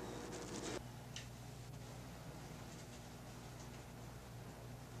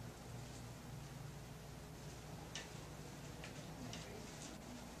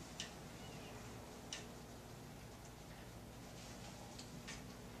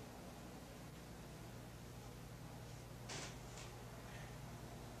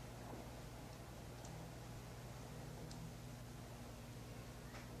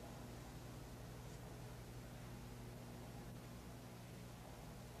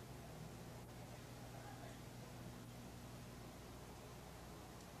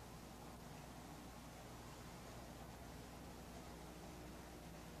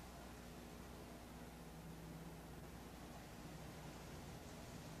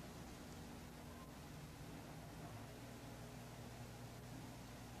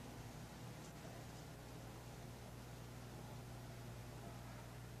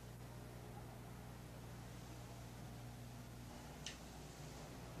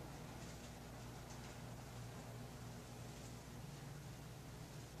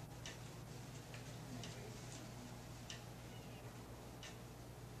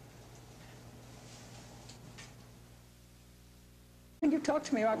 When you talked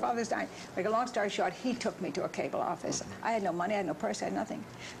to me, my father's dying. Make a long story short, he took me to a cable office. I had no money, I had no purse, I had nothing.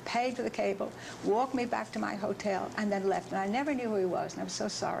 Paid for the cable, walked me back to my hotel, and then left. And I never knew who he was, and I was so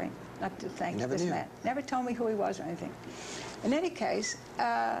sorry not to thank this man. Never told me who he was or anything. In any case,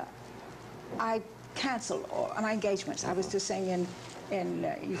 I canceled all my engagements. I was to sing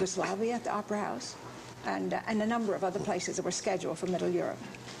in Yugoslavia at the Opera House, and a number of other places that were scheduled for Middle Europe,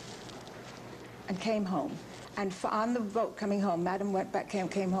 and came home. And on the boat coming home, Madam went back,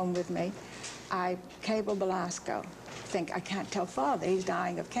 came home with me. I cabled Belasco. I can't tell Father he's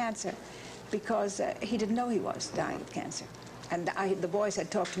dying of cancer, because he didn't know he was dying of cancer. And the boys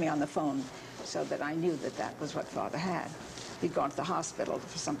had talked to me on the phone, so that I knew that that was what Father had. He'd gone to the hospital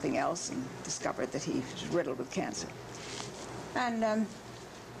for something else and discovered that he was riddled with cancer. And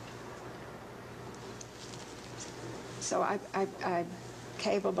so I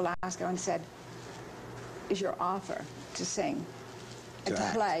cabled Belasco and said, is your offer to sing, to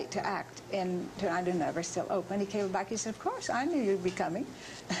play, to act in Tonight or Never still open? He came back, he said, of course, I knew you'd be coming.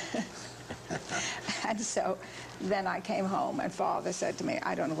 And so then I came home, and Father said to me,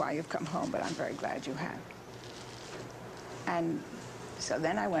 I don't know why you've come home, but I'm very glad you have. And so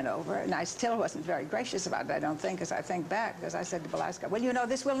then I went over, and I still wasn't very gracious about it, I don't think, as I think back, because I said to Belasco, well, you know,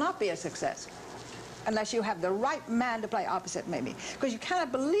 this will not be a success. unless you have the right man to play opposite maybe. Because you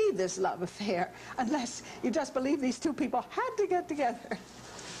cannot believe this love affair unless you just believe these two people had to get together.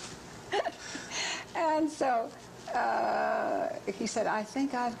 And so he said, I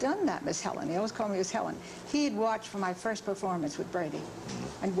think I've done that, Miss Helen. He always called me Miss Helen. He'd watched for my first performance with Brady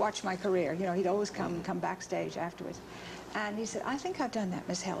and watched my career. You know, he'd always come backstage afterwards. And he said, I think I've done that,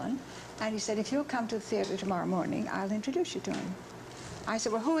 Miss Helen. And he said, if you'll come to the theater tomorrow morning, I'll introduce you to him. I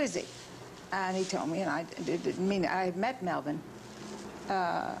said, well, who is he? And he told me, and I didn't mean it. I had met Melvyn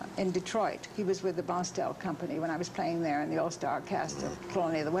in Detroit. He was with the Bonstel Company when I was playing there in the all-star cast of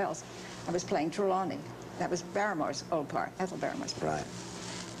Colony of the Wells. I was playing Trelawney. That was Barrymore's old part, Ethel Barrymore's part. Right.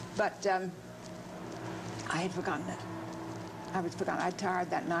 But I had forgotten it. I'd tired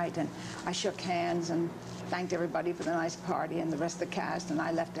that night, and I shook hands and thanked everybody for the nice party and the rest of the cast, and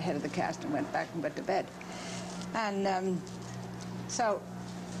I left ahead of the cast and went back and went to bed. And so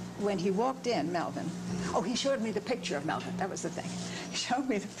when he walked in, Melvyn, oh, he showed me the picture of Melvyn. That was the thing. He showed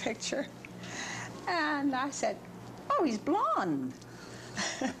me the picture, and I said, oh, he's blonde.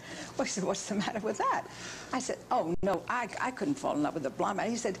 Well, he said, what's the matter with that? I said, oh, no, I couldn't fall in love with a blonde man.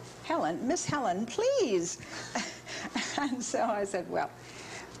 He said, Helen, Miss Helen, please. And so I said, well,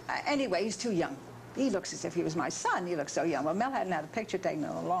 anyway, he's too young. He looks as if he was my son. He looks so young. Well, Mel hadn't had a picture taken in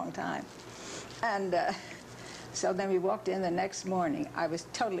a long time. And so then we walked in the next morning. I was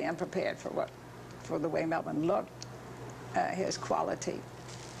totally unprepared for the way Melvyn looked, his quality.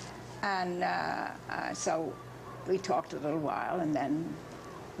 And so we talked a little while, and then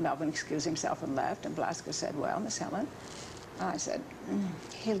Melvyn excused himself and left, and Blasker said, well, Miss Helen. I said,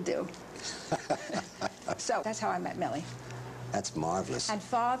 he'll do. So that's how I met Millie. That's marvelous. And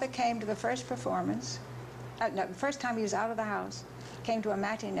Father came to the first performance, no, the first time he was out of the house, came to a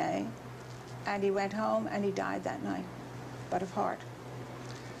matinee, and he went home, and he died that night, but of heart.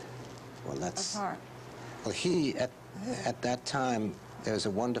 Well, that's... Of heart. Well, he, at that time, there's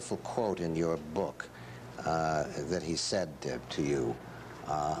a wonderful quote in your book that he said to you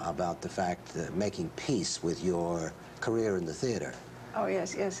about the fact that making peace with your career in the theater. Oh,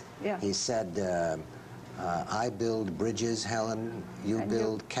 yes, yes, yeah. He said, I build bridges, Helen, you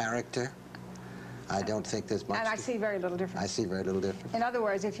build character. I don't think there's much... And I see very little difference. I see very little difference. In other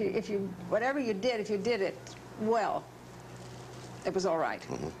words, if you whatever you did, if you did it well, it was all right.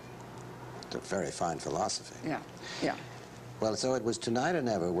 Mm-hmm. It's a very fine philosophy. Yeah, yeah. Well, so it was Tonight or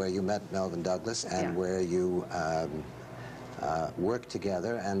Never where you met Melvyn Douglas and where you worked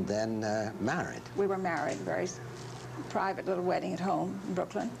together and then married. We were married, a very private little wedding at home in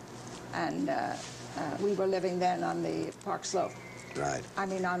Brooklyn. And we were living then on the Park Slope. Right. I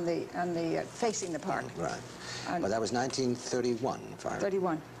mean, on the facing the park. Right. Well, that was 1931, if I remember.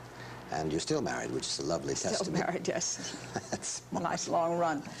 31. And you're still married, which is a lovely testament. Still married, yes. That's a nice long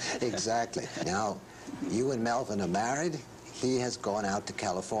run. Exactly. Now, you and Melvyn are married. He has gone out to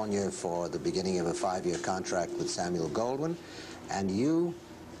California for the beginning of a 5-year contract with Samuel Goldwyn, and you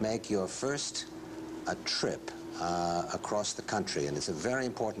make your first trip across the country, and it's a very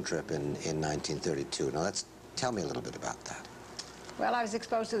important trip in 1932. Now, tell me a little bit about that. Well, I was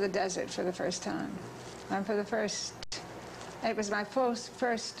exposed to the desert for the first time. And for the first, it was my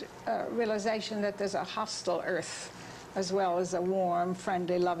first realization that there's a hostile earth as well as a warm,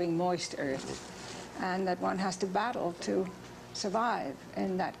 friendly, loving, moist earth. And that one has to battle to survive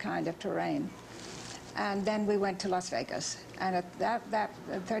in that kind of terrain. And then we went to Las Vegas. And at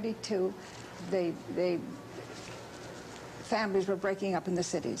 32, the families were breaking up in the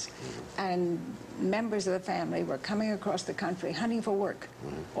cities, and members of the family were coming across the country hunting for work.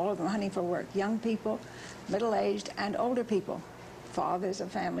 All of them hunting for work. Young people, middle-aged, and older people. Fathers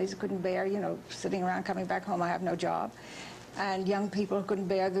of families who couldn't bear, you know, sitting around coming back home, I have no job. And young people who couldn't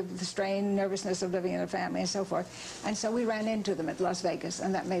bear the strain, nervousness of living in a family and so forth. And so we ran into them at Las Vegas,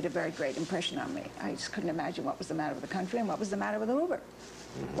 and that made a very great impression on me. I just couldn't imagine what was the matter with the country and what was the matter with the Uber.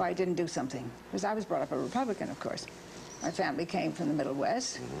 Why I didn't do something. Because I was brought up a Republican, of course. My family came from the Middle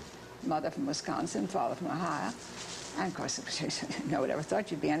West, mother from Wisconsin, father from Ohio. And of course, no one ever thought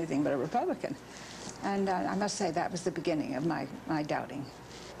you'd be anything but a Republican. And I must say that was the beginning of my doubting.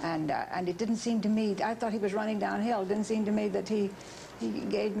 And it didn't seem to me, I thought he was running downhill. It didn't seem to me that he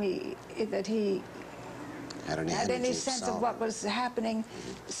gave me, that he had any sense of what was happening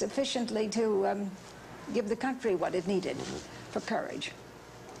sufficiently to give the country what it needed for courage.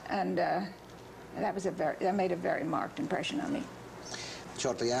 And that made a very marked impression on me.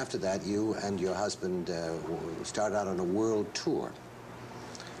 Shortly after that, you and your husband started out on a world tour.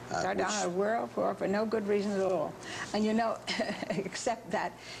 Started on a world tour for no good reason at all. And you know, except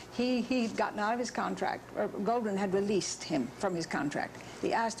that he'd gotten out of his contract. Goldwyn had released him from his contract.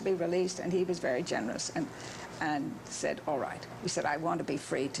 He asked to be released, and he was very generous and said, all right. He said, I want to be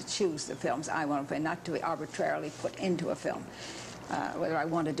free to choose the films I want to play, not to be arbitrarily put into a film, whether I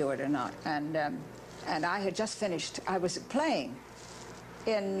want to do it or not. And I had just finished, I was playing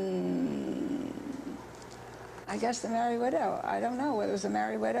in, I guess, The Merry Widow. I don't know whether it was The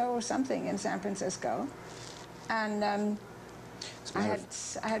Merry Widow or something in San Francisco. And I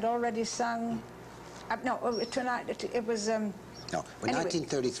had already sung, no, tonight, it was... No, anyway,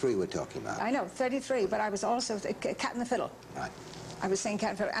 1933 we're talking about. I know, 33, but I was also Cat and the Fiddle. Right. I was singing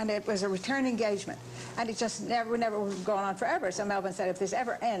Cat and the Fiddle, and it was a return engagement. And it just never would go on forever. So Melvyn said, if this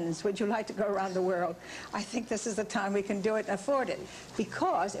ever ends, would you like to go around the world? I think this is the time we can do it and afford it,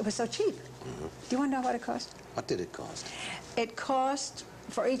 because it was so cheap. Mm-hmm. Do you want to know what it cost? What did it cost? It cost,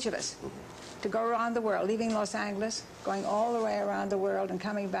 for each of us, to go around the world, leaving Los Angeles, going all the way around the world and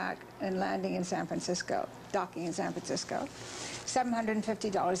coming back and landing in San Francisco, docking in San Francisco,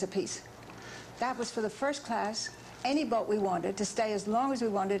 $750 a piece. That was for the first class, any boat we wanted, to stay as long as we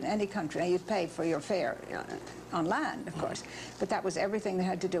wanted in any country. Now, you'd pay for your fare on land, of course, but that was everything that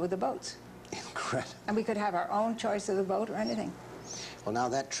had to do with the boats. Incredible. And we could have our own choice of the boat or anything. Well, now,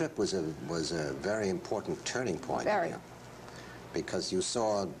 that trip was a very important turning point. Very. Because you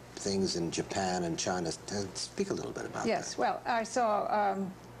saw things in Japan and China. Speak a little bit about that. Yes, well, I saw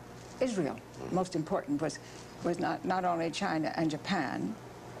Israel. Most important was not only China and Japan.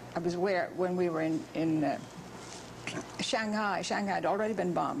 I was aware when we were in Shanghai. Shanghai had already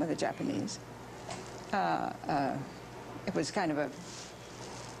been bombed by the Japanese. It was kind of a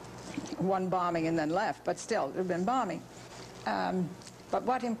one bombing and then left, but still, there had been bombing. But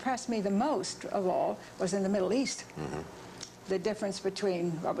what impressed me the most of all was in the Middle East. Mm-hmm. The difference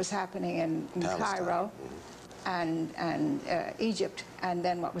between what was happening in Cairo and Egypt, and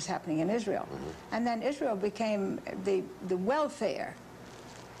then what was happening in Israel. Mm-hmm. And then Israel became the welfare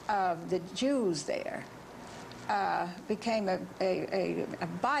of the Jews there became a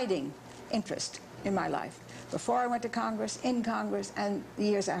abiding interest in my life. Before I went to Congress, in Congress, and the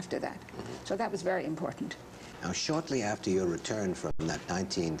years after that. Mm-hmm. So that was very important. Now, shortly after your return from that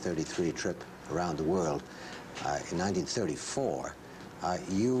 1933 trip around the world, in 1934,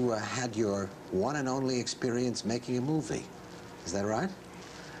 you had your one and only experience making a movie. Is that right?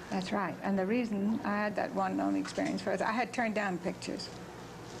 That's right. And the reason I had that one and only experience was I had turned down pictures.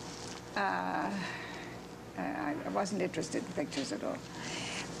 I wasn't interested in pictures at all.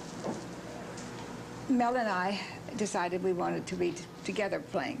 Mel and I decided we wanted to be together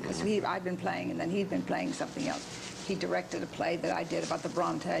playing, because I'd been playing and then he'd been playing something else. He directed a play that I did about the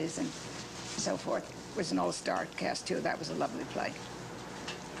Brontes and so forth. It was an all-star cast, too. That was a lovely play.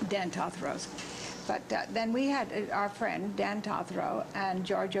 Dan Tothrow's. But then we had our friend, Dan Tothrow, and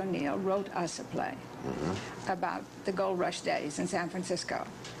George O'Neill wrote us a play about the gold rush days in San Francisco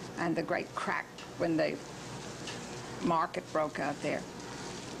and the great crack when the market broke out there.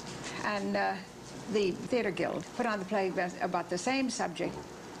 And the Theater Guild put on the play about the same subject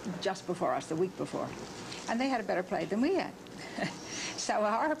just before us, the week before. And they had a better play than we had. So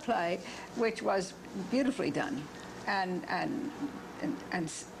our play, which was beautifully done and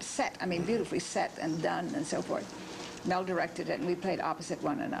set, I mean, beautifully set and done and so forth. Mel directed it, and we played opposite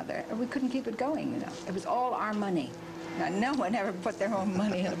one another. And we couldn't keep it going, you know. It was all our money. Now, no one ever put their own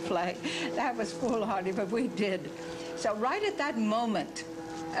money in a play. That was foolhardy, but we did. So right at that moment,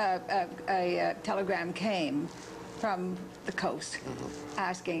 a telegram came from the coast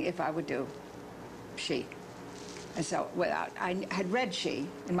asking if I would do She. And so, I had read She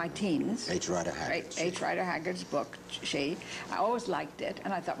in my teens. H. Rider Haggard. H. Rider Haggard's book, She. I always liked it,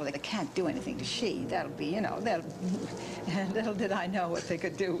 and I thought, well, they can't do anything to She. That'll be, you know, and little did I know what they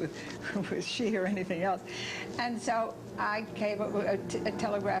could do with She or anything else. And so I gave a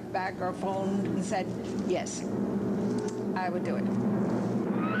telegraph back or phoned and said, yes, I would do it.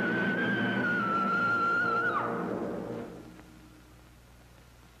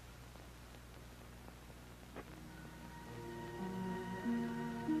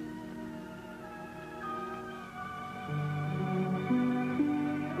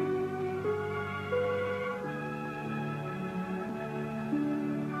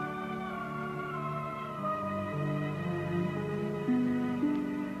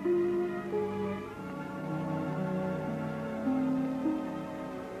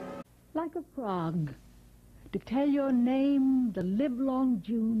 Like a frog, to tell your name the livelong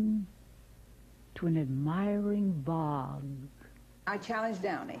June to an admiring bog. I challenged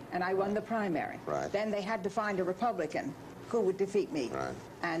Downey, and I won the primary. Right. Then they had to find a Republican who would defeat me. Right.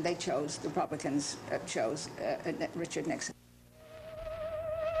 And they chose, the Republicans chose Richard Nixon.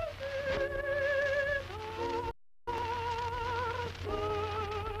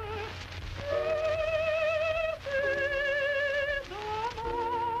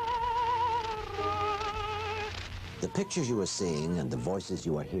 The pictures you are seeing and the voices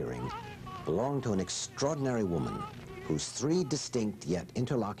you are hearing belong to an extraordinary woman whose three distinct yet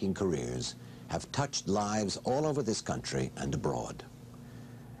interlocking careers have touched lives all over this country and abroad.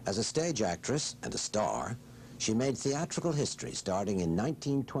 As a stage actress and a star, she made theatrical history starting in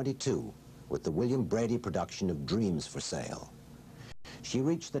 1922 with the William Brady production of Dreams for Sale. She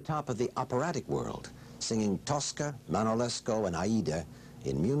reached the top of the operatic world, singing Tosca, Manolesco, and Aida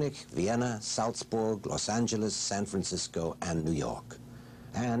in Munich, Vienna, Salzburg, Los Angeles, San Francisco, and New York.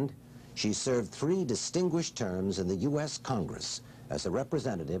 And she served 3 distinguished terms in the U.S. Congress as a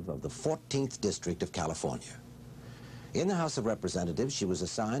representative of the 14th District of California. In the House of Representatives, she was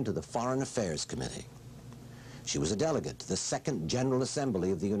assigned to the Foreign Affairs Committee. She was a delegate to the Second General Assembly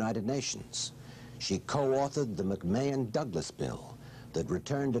of the United Nations. She co-authored the McMahon-Douglas bill that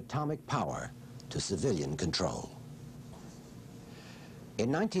returned atomic power to civilian control. In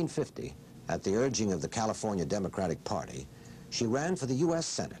 1950, at the urging of the California Democratic Party, she ran for the U.S.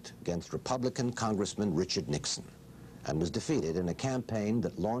 Senate against Republican Congressman Richard Nixon and was defeated in a campaign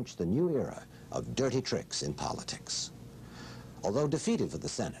that launched the new era of dirty tricks in politics. Although defeated for the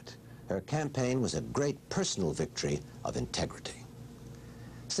Senate, her campaign was a great personal victory of integrity.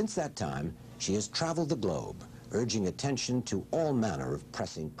 Since that time, she has traveled the globe, urging attention to all manner of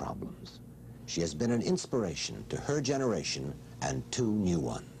pressing problems. She has been an inspiration to her generation and 2 new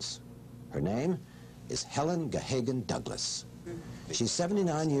ones. Her name is Helen Gahagan Douglas. She's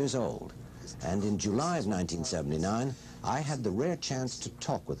 79 years old, and in July of 1979, I had the rare chance to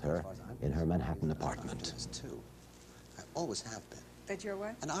talk with her in her Manhattan apartment. I always have been. That you're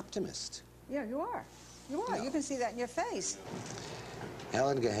what? An optimist. Yeah, you are. You are. No. You can see that in your face.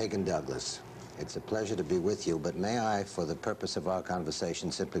 Helen Gahagan Douglas, it's a pleasure to be with you, but may I, for the purpose of our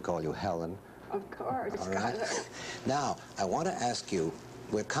conversation, simply call you Helen? Of course. All right. Now, I want to ask you,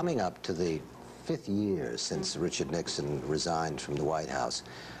 we're coming up to the 5th year since Richard Nixon resigned from the White House.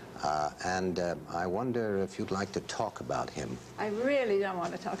 I wonder if you'd like to talk about him. I really don't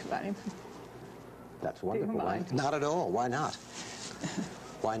want to talk about him. That's wonderful. Do you mind? Not at all. Why not?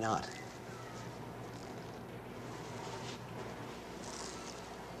 Why not?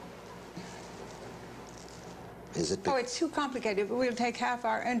 Is it? Oh, it's too complicated, but we'll take half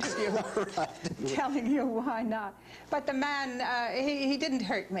our interview Right. telling you why not. But the man, he didn't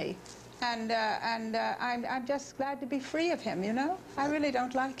hurt me. And I'm just glad to be free of him, you know? I really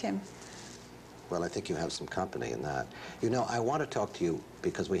don't like him. Well, I think you have some company in that. You know, I want to talk to you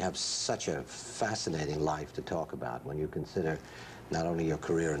because we have such a fascinating life to talk about when you consider not only your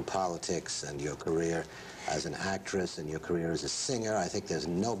career in politics and your career as an actress and your career as a singer. I think there's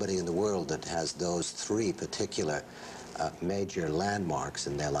nobody in the world that has those 3 particular major landmarks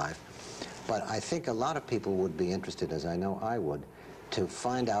in their life. But I think a lot of people would be interested, as I know I would, to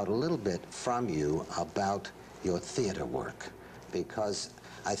find out a little bit from you about your theater work, because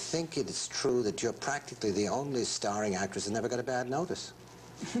I think it is true that you're practically the only starring actress that never got a bad notice.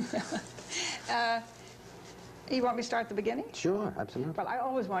 You want me to start at the beginning? Sure, absolutely. Well, I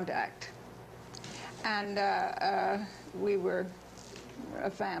always wanted to act. And we were a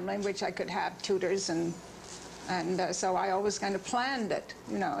family in which I could have tutors, and so I always kind of planned it,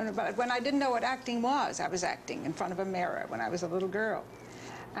 you know. But when I didn't know what acting was, I was acting in front of a mirror when I was a little girl,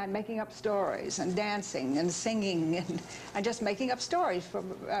 and making up stories, and dancing, and singing, and just making up stories for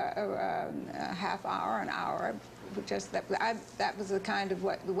a half hour, an hour. Just that was the kind of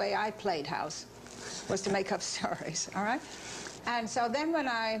the way I played house, was to make up stories, all right? And so then when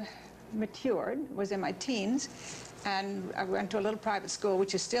I matured, was in my teens, and I went to a little private school,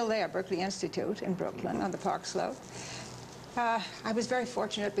 which is still there, Berkeley Institute in Brooklyn on the Park Slope. I was very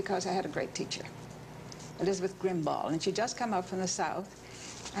fortunate because I had a great teacher, Elizabeth Grimball, and she'd just come up from the South,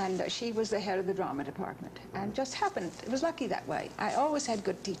 and she was the head of the drama department. And just happened, it was lucky that way. I always had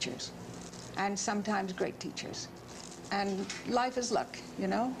good teachers, and sometimes great teachers. And life is luck, you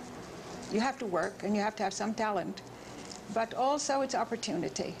know? You have to work, and you have to have some talent, but also it's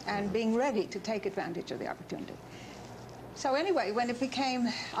opportunity, and being ready to take advantage of the opportunity. So anyway, when it became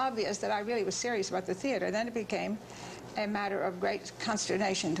obvious that I really was serious about the theater, then it became a matter of great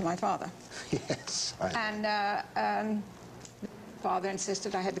consternation to my father. Yes. And father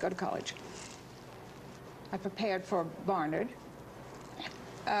insisted I had to go to college. I prepared for Barnard,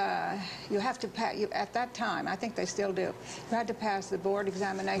 you have to pass, at that time, I think they still do, you had to pass the board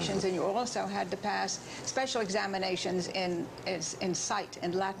examinations, and you also had to pass special examinations in sight,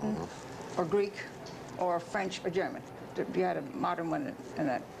 in Latin, or Greek, or French, or German. You had a modern one.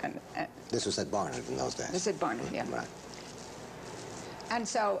 This was at Barnard in those days? This at Barnard, yeah. Right. And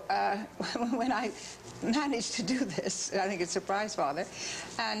so when I managed to do this, I think it surprised Father,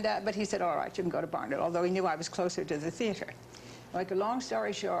 but he said, all right, you can go to Barnard, although he knew I was closer to the theater. Like a long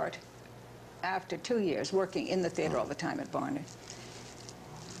story short, after 2 years working in the theater all the time at Barnard,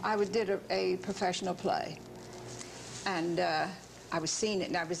 I did a professional play, and I was seen,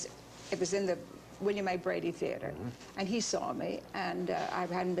 and it was in the William A. Brady Theater, and he saw me, and I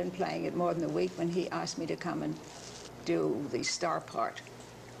hadn't been playing it more than a week when he asked me to come and do the star part,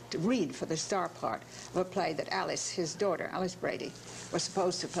 to read for the star part of a play that Alice, his daughter, Alice Brady, was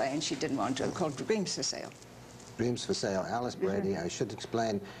supposed to play, and she didn't want to, called Dreams for Sale. Dreams for Sale. Alice Brady, I should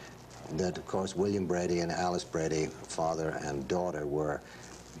explain that, of course, William Brady and Alice Brady, father and daughter, were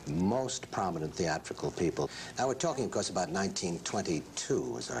most prominent theatrical people. Now, we're talking, of course, about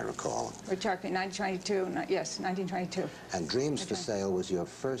 1922, as I recall. We're talking 1922, yes, 1922. And Dreams for Sale was your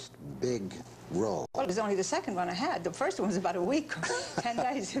first big role. Well, it was only the second one I had. The first one was about a week, 10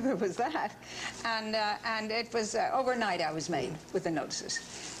 days, if it was that. And it was overnight I was made with the notices.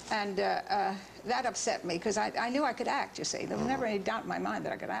 And that upset me, because I knew I could act, you see. There was never any doubt in my mind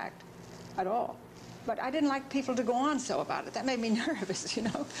that I could act at all. But I didn't like people to go on so about it. That made me nervous, you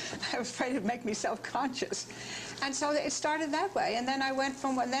know. I was afraid it'd make me self-conscious. And so it started that way. And then I went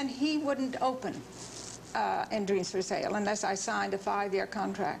from, then he wouldn't open in Dreams for Sale unless I signed a 5-year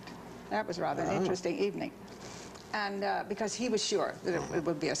contract. That was rather an interesting evening. And because he was sure that it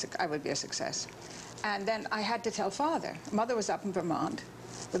would be I would be a success. And then I had to tell Father. Mother was up in Vermont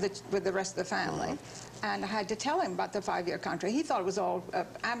with the rest of the family. And I had to tell him about the 5-year contract. He thought it was all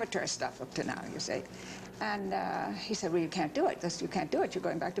amateur stuff up to now, you see. And he said, well, you can't do it. You can't do it. You're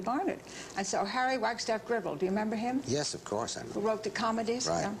going back to Barnard. And so Harry Wagstaff Gribble, do you remember him? Yes, of course. I remember. Who wrote the comedies?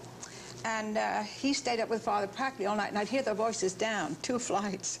 Right. You know? And he stayed up with Father practically all night, and I'd hear their voices down 2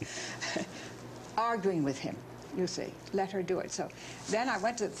 flights, arguing with him, you see. Let her do it. So then I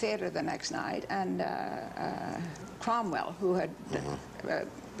went to the theater the next night, and Cromwell, who had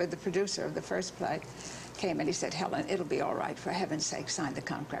the producer of the first play, came and he said, Helen, it'll be all right. For heaven's sake, sign the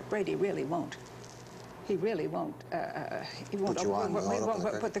contract. Brady really won't. He really won't. He won't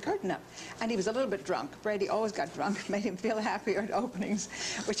put the curtain up. And he was a little bit drunk. Brady always got drunk, made him feel happier at openings,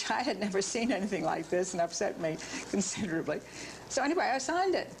 which I had never seen anything like this, and upset me considerably. So anyway, I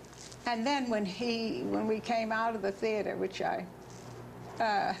signed it. And then when we came out of the theater, which I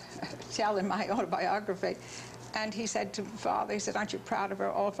tell in my autobiography, and he said to Father, he said, aren't you proud of her?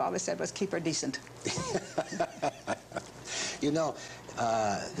 All Father said was, keep her decent. You know,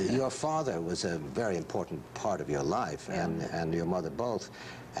 your father was a very important part of your life, and your mother both.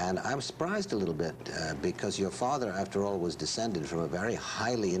 And I'm surprised a little bit because your father, after all, was descended from a very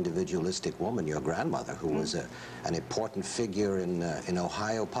highly individualistic woman, your grandmother, who was an important figure in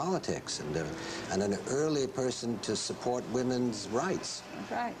Ohio politics and an early person to support women's rights.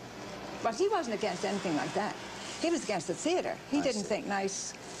 That's right. But he wasn't against anything like that. He was against the theater. He didn't think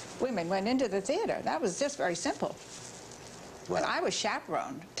nice women went into the theater. That was just very simple. Well, I was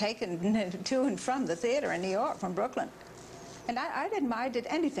chaperoned, taken to and from the theater in New York, from Brooklyn. And I didn't mind. I did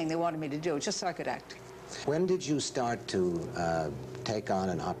anything they wanted me to do, just so I could act. When did you start to take on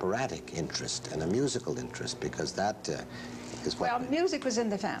an operatic interest and a musical interest? Because that is what... Well, music was in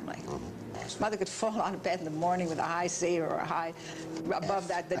the family. Mother could fall out of bed in the morning with a high C or a high, above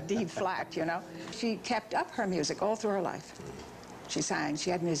that, the D flat, you know. She kept up her music all through her life. She sang. She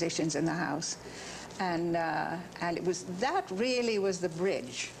had musicians in the house. And it was, that really was the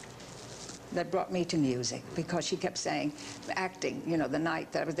bridge that brought me to music, because she kept saying, acting, you know, the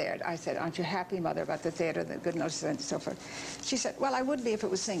night that I was there. I said, aren't you happy, Mother, about the theater, the good notes, and so forth? She said, well, I would be if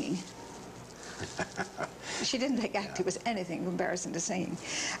it was singing. She didn't think acting was anything in comparison to singing.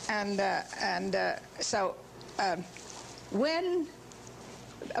 So when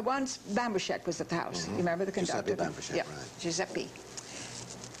once Bambushek was at the house, you remember the conductor? Giuseppe Bambushek, yeah, right. Giuseppe.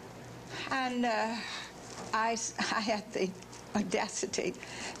 And I had the audacity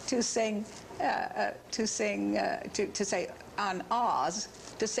to sing, to say on Oz,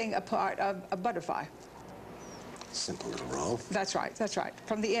 to sing a part of a butterfly. Simple little role. That's right,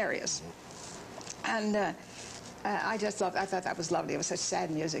 from the areas. And I just loved, I thought that was lovely. It was such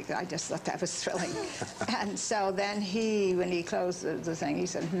sad music. I just thought that was thrilling. And so then when he closed the thing, he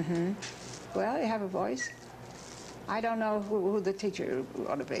said, well, you have a voice. I don't know who the teacher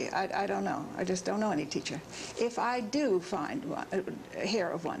ought to be. I don't know. I just don't know any teacher. If I do find one, hear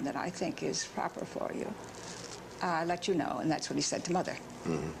of one that I think is proper for you, I'll let you know. And that's what he said to Mother.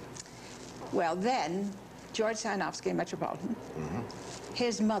 Mm-hmm. Well, then, George Sahanovsky, Metropolitan, mm-hmm.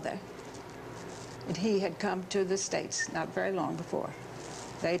 his mother, and he had come to the States not very long before.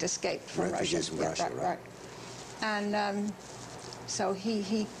 They'd escaped from Refugees Russia. from Russia, right. And so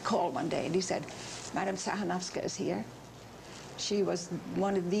he called one day and he said, Madame Sahanovska is here. She was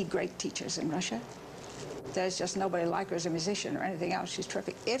one of the great teachers in Russia. There's just nobody like her as a musician or anything else. She's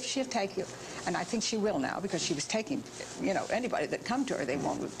terrific. If she'll take you, and I think she will now, because she was taking, you know, anybody that come to her, they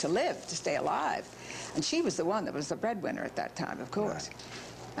want to live, to stay alive. And she was the one that was the breadwinner at that time, of course.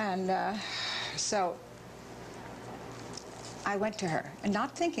 Right. And so I went to her, and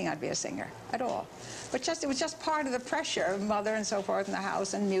not thinking I'd be a singer at all. But it was just part of the pressure of Mother and so forth in the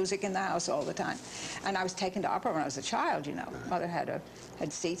house, and music in the house all the time. And I was taken to opera when I was a child, you know. Mother had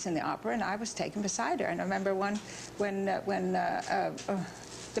seats in the opera, and I was taken beside her. And I remember when the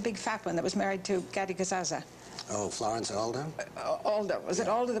big fat one that was married to Gatti Kazaza. Oh, Florence Alder? Alder. Was it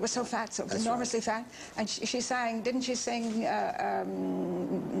Alder that was so fat, so That's enormously right. fat? And she sang, didn't she sing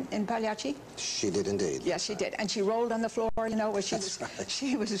in Pagliacci? She did indeed. Yes, she did. And she rolled on the floor, you know, where she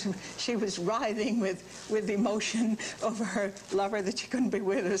was writhing with emotion over her lover that she couldn't be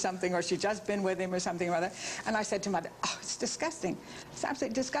with or something, or she'd just been with him or something or other. And I said to Mother, oh, it's disgusting. It's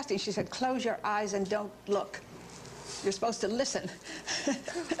absolutely disgusting. She said, close your eyes and don't look. You're supposed to listen.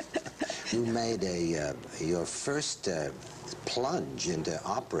 You made your first plunge into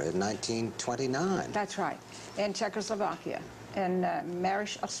opera in 1929. That's right, in Czechoslovakia, in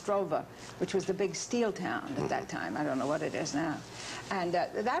Mariš Ostrova, which was the big steel town at that time. I don't know what it is now. And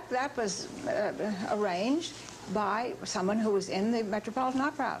that was arranged by someone who was in the Metropolitan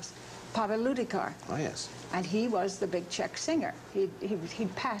Opera House, Pavel Ludikar. Oh, yes. And he was the big Czech singer.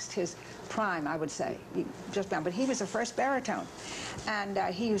 He'd passed his prime, I would say, but he was the first baritone. And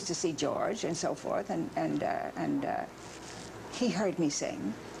he used to see George and so forth, and he heard me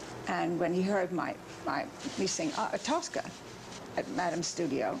sing. And when he heard me sing Tosca at Madame's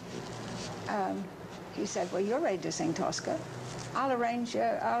studio, he said, well, you're ready to sing Tosca. I'll arrange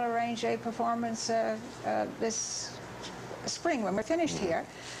a performance this spring when we're finished here,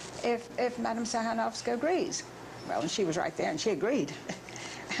 if Madame Sahanovska agrees. Well, and she was right there, and she agreed.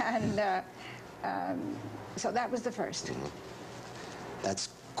 And so that was the first. Mm-hmm. That's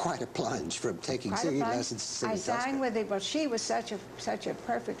quite a plunge from taking singing lessons to singing Tosca. I sang with her. Well, she was such a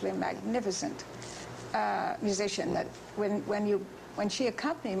perfectly magnificent musician that when she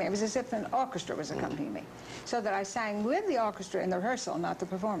accompanied me, it was as if an orchestra was accompanying me. So that I sang with the orchestra in the rehearsal, not the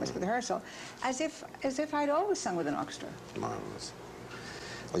performance, but the rehearsal, as if I'd always sung with an orchestra. Marvelous.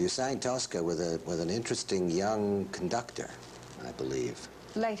 Well, you sang Tosca with an interesting young conductor, I believe.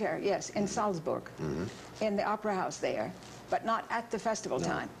 Later, yes, in Salzburg, in the opera house there, but not at the festival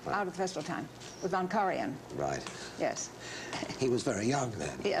time, right. out of the festival time, with Von Karajan. Right. Yes. He was very young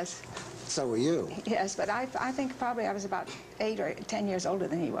then. Yes. So were you. Yes, but I think probably I was about 8 or 10 years older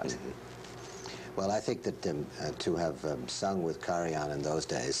than he was. Well, I think that to have sung with Karajan in those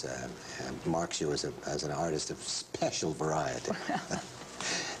days marks you as an artist of special variety.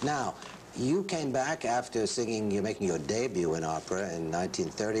 Now, you came back after making your debut in opera in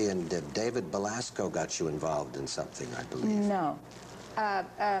 1930, and David Belasco got you involved in something, I believe. No.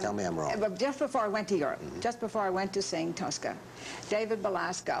 Tell me I'm wrong. Just before I went to Europe, just before I went to sing Tosca, David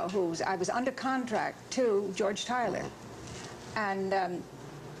Belasco, I was under contract to George Tyler, and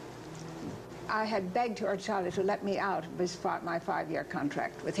I had begged George Tyler to let me out of my 5-year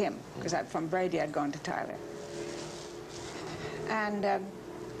contract with him, because from Brady I'd gone to Tyler. And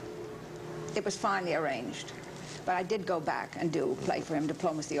it was finally arranged. But I did go back and play for him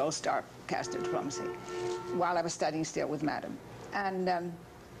Diplomacy, the All-Star cast of Diplomacy, while I was studying still with Madame. And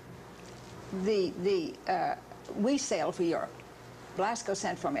we sailed for Europe. Belasco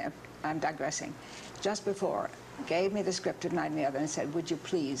sent for me, I'm digressing, just before, gave me the script of Night and the Other and said, would you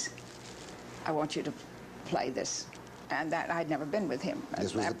please, I want you to play this. And that I'd never been with him.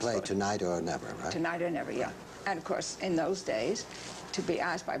 This was the play Tonight or Never, right? Tonight or Never, yeah. And of course, in those days, to be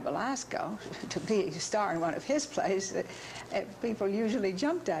asked by Belasco to be a star in one of his plays, people usually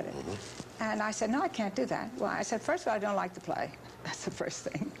jumped at it. And I said, no, I can't do that. Why? I said, first of all, I don't like the play. That's the first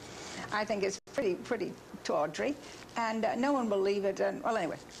thing. I think it's pretty tawdry, and no one will believe it. And, well,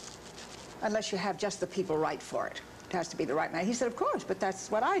 anyway, unless you have just the people right for it. It has to be the right man. He said, of course, but that's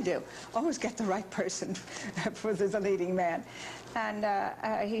what I do. Always get the right person for the leading man. And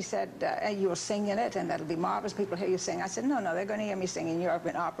he said, you'll sing in it, and that'll be marvelous. People hear you sing. I said, no, they're going to hear me sing in Europe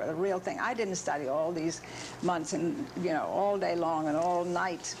in opera, the real thing. I didn't study all these months and, all day long and all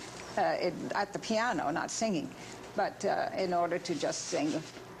night at the piano, not singing, but in order to just sing a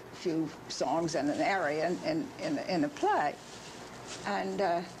few songs and an aria in a play. And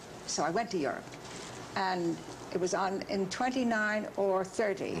so I went to Europe. And it was in 29 or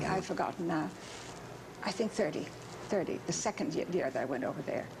 30, I've forgotten now. I think 30, the second year that I went over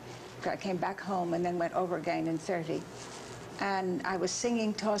there. I came back home and then went over again in 30. And I was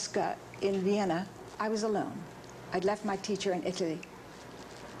singing Tosca in Vienna. I was alone. I'd left my teacher in Italy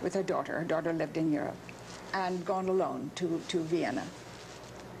with her daughter. Her daughter lived in Europe. And gone alone to Vienna.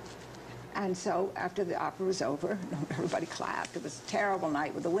 And so after the opera was over, everybody clapped. It was a terrible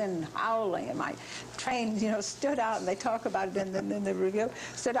night with the wind howling, and my train, stood out, and they talk about it in the review,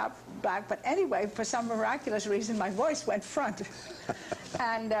 stood out back. But anyway, for some miraculous reason, my voice went front.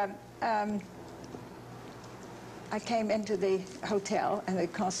 And I came into the hotel, and the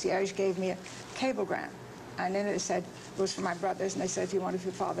concierge gave me a cablegram. And in it said, it was for my brothers, and they said, if you want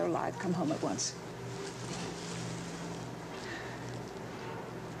your father alive, come home at once.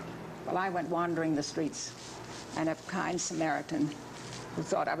 Well, I went wandering the streets, and a kind Samaritan who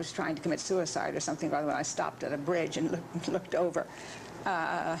thought I was trying to commit suicide or something, when I stopped at a bridge and looked over,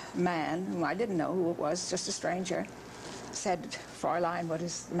 a man whom I didn't know who it was, just a stranger, said, Fräulein, what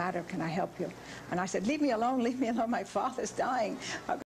is the matter? Can I help you? And I said, leave me alone, my father's dying.